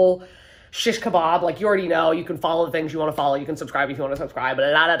the whole shish kebab. Like, you already know, you can follow the things you want to follow. You can subscribe if you want to subscribe.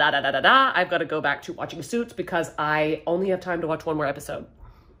 La da da da da da da. I've got to go back to watching Suits because I only have time to watch one more episode.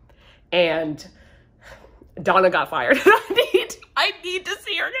 And Donna got fired. I need to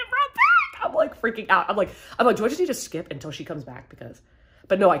see her get brought back. I'm like freaking out. I'm like, do I just need to skip until she comes back?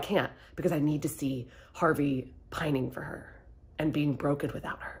 But no, I can't, because I need to see Harvey pining for her and being broken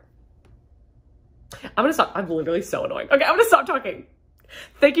without her. I'm gonna stop. I'm literally so annoying. Okay, I'm gonna stop talking.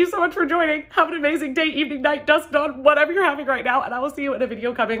 Thank you so much for joining. Have an amazing day, evening, night, dusk, dawn, whatever you're having right now. And I will see you in a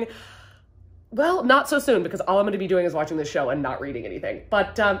video coming, well, not so soon, because all I'm gonna be doing is watching this show and not reading anything.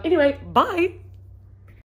 But anyway, bye.